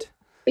round.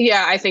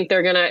 Yeah, I think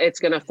it's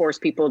gonna force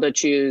people to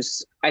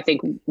choose. I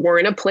think we're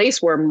in a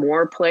place where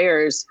more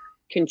players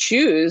can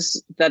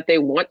choose that they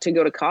want to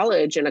go to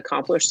college and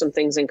accomplish some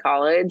things in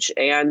college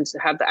and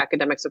have the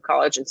academics of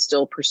college and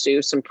still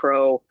pursue some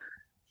pro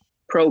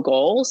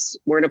goals.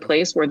 We're in a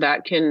place where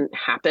that can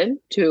happen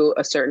to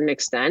a certain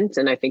extent.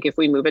 And I think if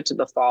we move it to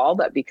the fall,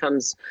 that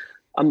becomes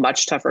a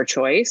much tougher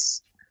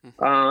choice.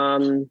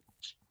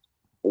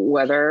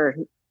 Whether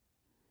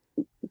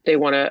they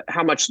want to,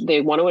 how much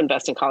they want to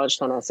invest in college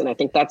tennis. And I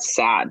think that's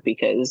sad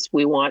because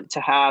we want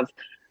to have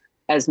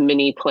as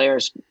many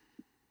players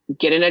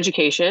get an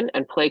education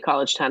and play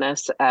college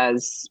tennis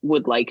as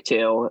would like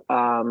to.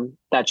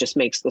 That just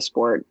makes the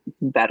sport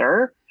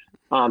better.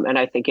 And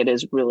I think it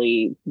has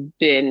really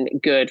been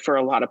good for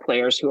a lot of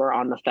players who are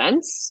on the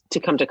fence to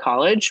come to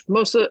college.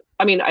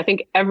 I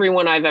think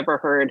everyone I've ever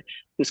heard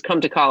who's come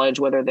to college,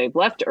 whether they've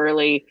left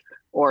early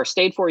or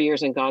stayed 4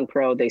 years and gone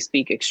pro, they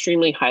speak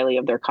extremely highly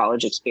of their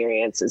college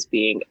experience as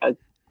being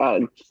a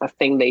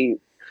thing they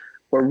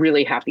were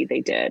really happy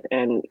they did.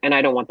 And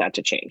I don't want that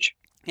to change.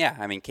 Yeah,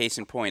 I mean, case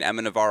in point,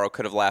 Emma Navarro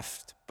could have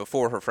left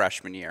before her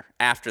freshman year,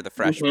 after the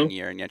freshman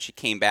year, and yet she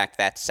came back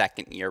that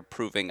second year,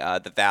 proving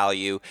the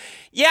value.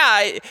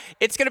 Yeah,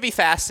 it's going to be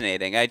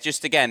fascinating.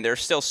 Again,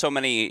 there's still so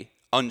many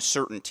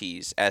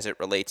uncertainties as it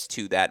relates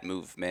to that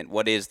movement.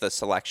 What is the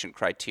selection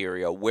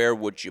criteria? Where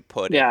would you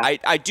put it?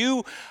 I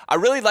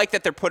really like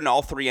that they're putting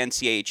all 3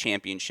 NCAA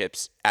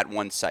championships at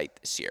one site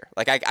this year.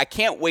 Like, I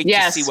can't wait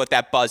to see what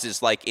that buzz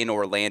is like in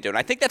Orlando, and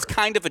I think that's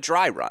kind of a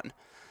dry run.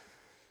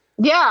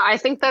 Yeah, I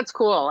think that's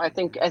cool. I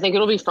think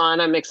it'll be fun.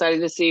 I'm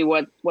excited to see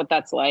what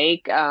that's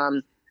like.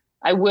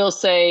 I will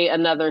say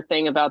another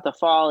thing about the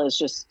fall is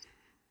just,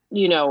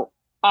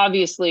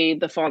 obviously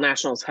the fall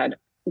nationals had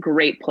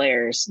great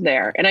players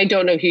there, and I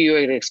don't know who you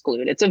would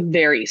exclude. It's a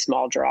very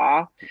small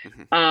draw.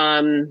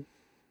 But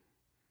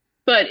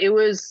it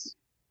was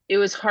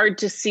hard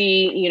to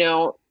see,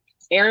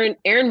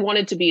 Erin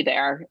wanted to be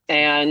there,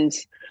 and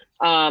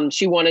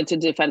she wanted to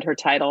defend her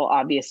title,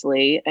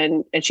 obviously,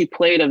 and she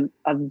played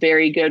a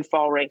very good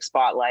fall rank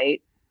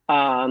spotlight.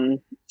 Her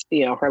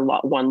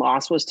one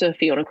loss was to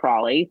Fiona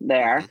Crawley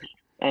there,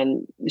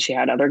 and she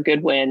had other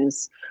good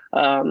wins.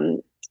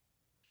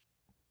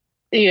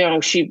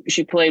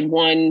 She played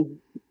one,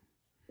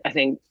 I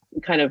think,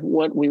 kind of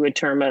what we would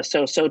term a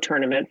so-so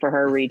tournament for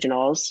her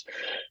regionals,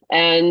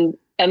 and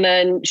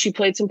then she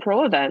played some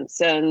pro events.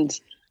 And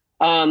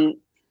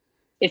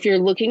if you're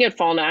looking at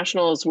fall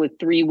nationals with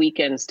 3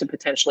 weekends to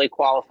potentially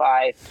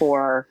qualify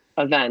for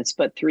events,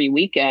 but 3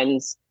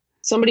 weekends,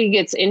 somebody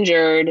gets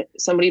injured,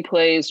 somebody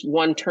plays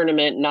one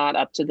tournament not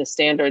up to the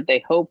standard they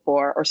hope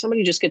for, or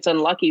somebody just gets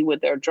unlucky with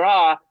their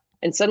draw,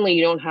 and suddenly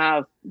you don't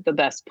have the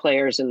best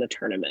players in the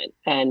tournament.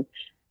 And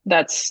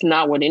that's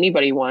not what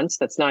anybody wants.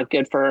 That's not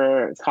good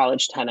for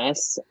college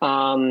tennis.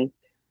 And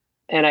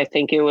I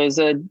think it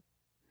was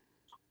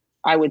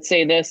I would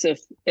say this,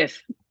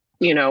 if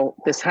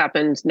this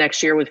happened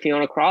next year with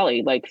Fiona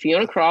Crawley. Like,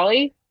 Fiona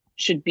Crawley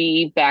should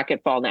be back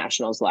at fall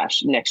nationals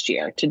next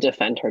year to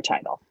defend her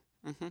title.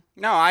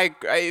 No,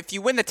 if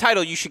you win the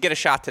title, you should get a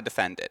shot to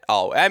defend it.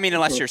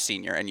 Unless you're a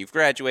senior and you've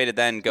graduated,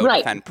 then go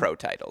defend pro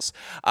titles.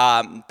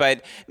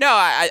 But no,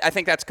 I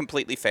think that's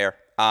completely fair.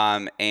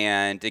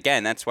 And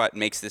again, that's what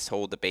makes this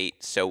whole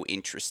debate so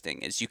interesting,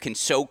 is you can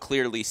so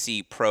clearly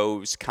see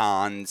pros,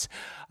 cons,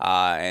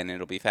 and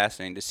it'll be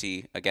fascinating to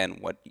see, again,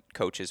 what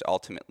coaches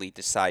ultimately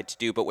decide to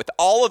do. But with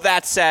all of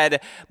that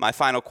said, my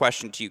final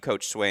question to you,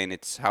 Coach Swain,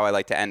 it's how I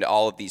like to end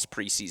all of these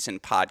preseason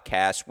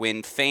podcasts.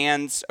 When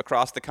fans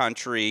across the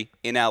country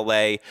in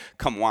LA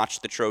come watch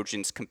the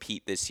Trojans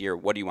compete this year,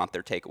 what do you want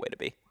their takeaway to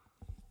be?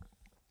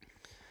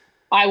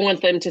 I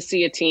want them to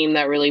see a team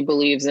that really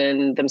believes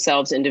in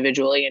themselves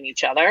individually and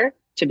each other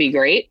to be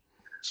great.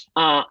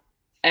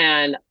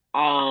 And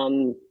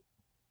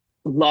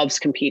loves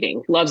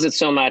competing, loves it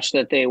so much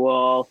that they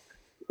will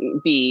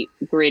be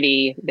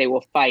gritty, they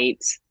will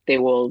fight, they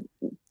will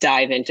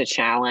dive into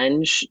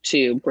challenge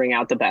to bring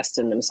out the best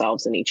in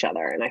themselves and each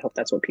other. And I hope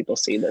that's what people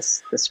see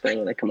this spring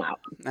when they come out.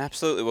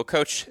 Absolutely. Well,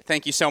 Coach,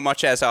 thank you so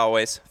much, as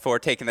always, for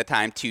taking the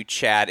time to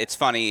chat. It's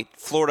funny,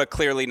 Florida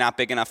clearly not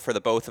big enough for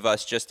the both of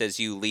us. Just as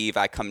you leave,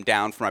 I come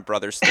down for my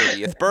brother's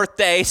 30th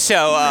birthday.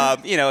 So,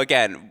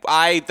 again,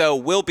 I, though,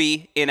 will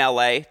be in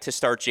LA to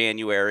start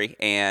January,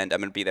 and I'm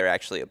going to be there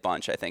actually a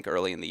bunch, I think,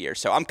 early in the year.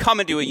 So I'm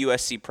coming to a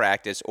USC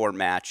practice or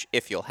match,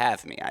 if you'll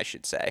have me, I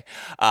should say.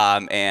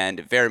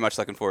 And very much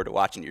looking forward to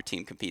watching your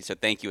team compete. So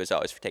thank you, as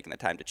always, for taking the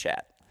time to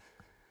chat.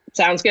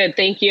 Sounds good.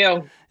 Thank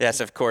you. Yes,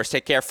 of course.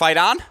 Take care. Fight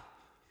on.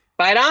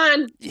 Fight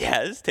on.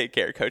 Yes. Take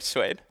care, Coach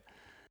Swain.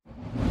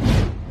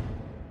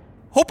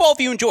 Hope all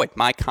of you enjoyed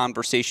my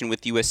conversation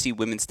with USC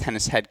women's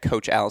tennis head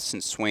coach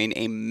Alison Swain.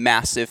 A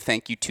massive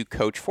thank you to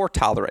Coach for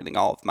tolerating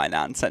all of my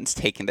nonsense,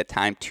 taking the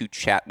time to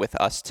chat with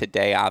us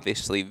today.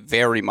 Obviously,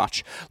 very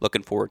much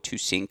looking forward to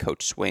seeing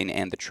Coach Swain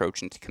and the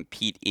Trojans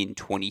compete in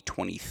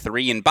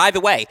 2023. And by the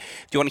way,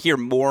 if you want to hear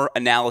more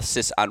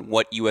analysis on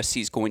what USC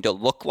is going to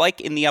look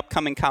like in the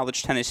upcoming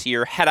college tennis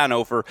year, head on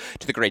over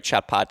to the Great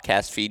Shot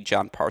podcast feed.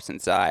 John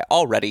Parsons and I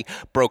already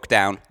broke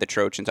down the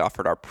Trojans,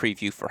 offered our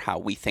preview for how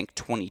we think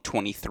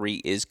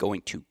 2023 is going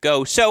to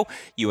go. So,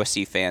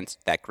 USC fans,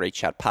 that Great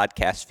Shot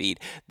podcast feed,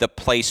 the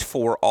place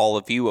for all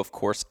of you. Of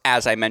course,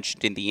 as I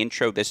mentioned in the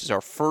intro, this is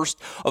our first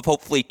of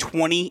hopefully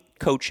 20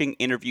 coaching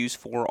interviews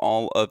for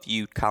all of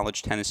you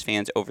college tennis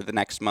fans over the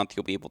next month.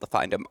 You'll be able to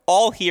find them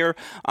all here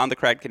on the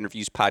Cracked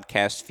Interviews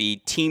podcast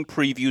feed. Team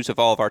previews of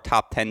all of our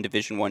top 10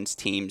 Division I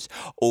teams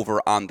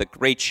over on the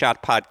Great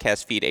Shot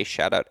podcast feed. A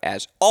shout out,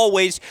 as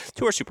always,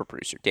 to our super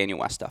producer, Daniel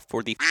Westoff,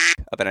 for the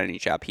of any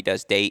job he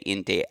does day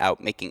in, day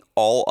out, making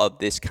all of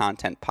this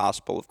content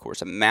possible. Of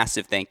course, a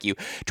massive thank you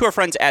to our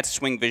friends at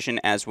Swing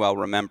Vision as well.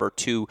 Remember,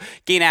 to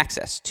gain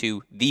access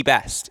to the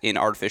best in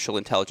artificial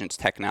intelligence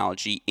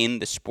technology in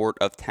the sport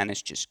of tennis,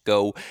 just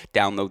go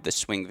download the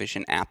Swing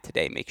Vision app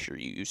today. Make sure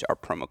you use our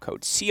promo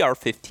code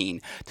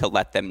CR15 to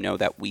let them know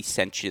that we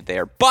sent you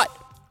there. But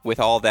with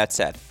all that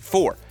said,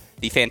 for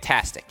the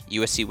fantastic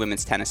USC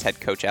women's tennis head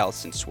coach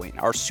Alison Swain,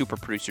 our super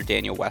producer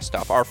Daniel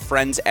Westoff, our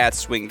friends at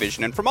Swing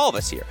Vision, and from all of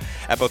us here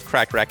at both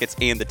Cracked Racquets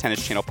and the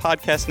Tennis Channel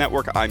Podcast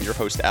Network, I'm your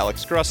host,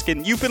 Alex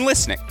Gruskin. You've been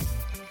listening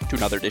to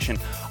another edition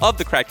of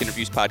the Cracked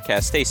Interviews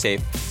podcast. Stay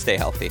safe, stay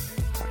healthy.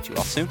 Talk to you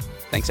all soon.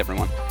 Thanks,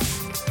 everyone.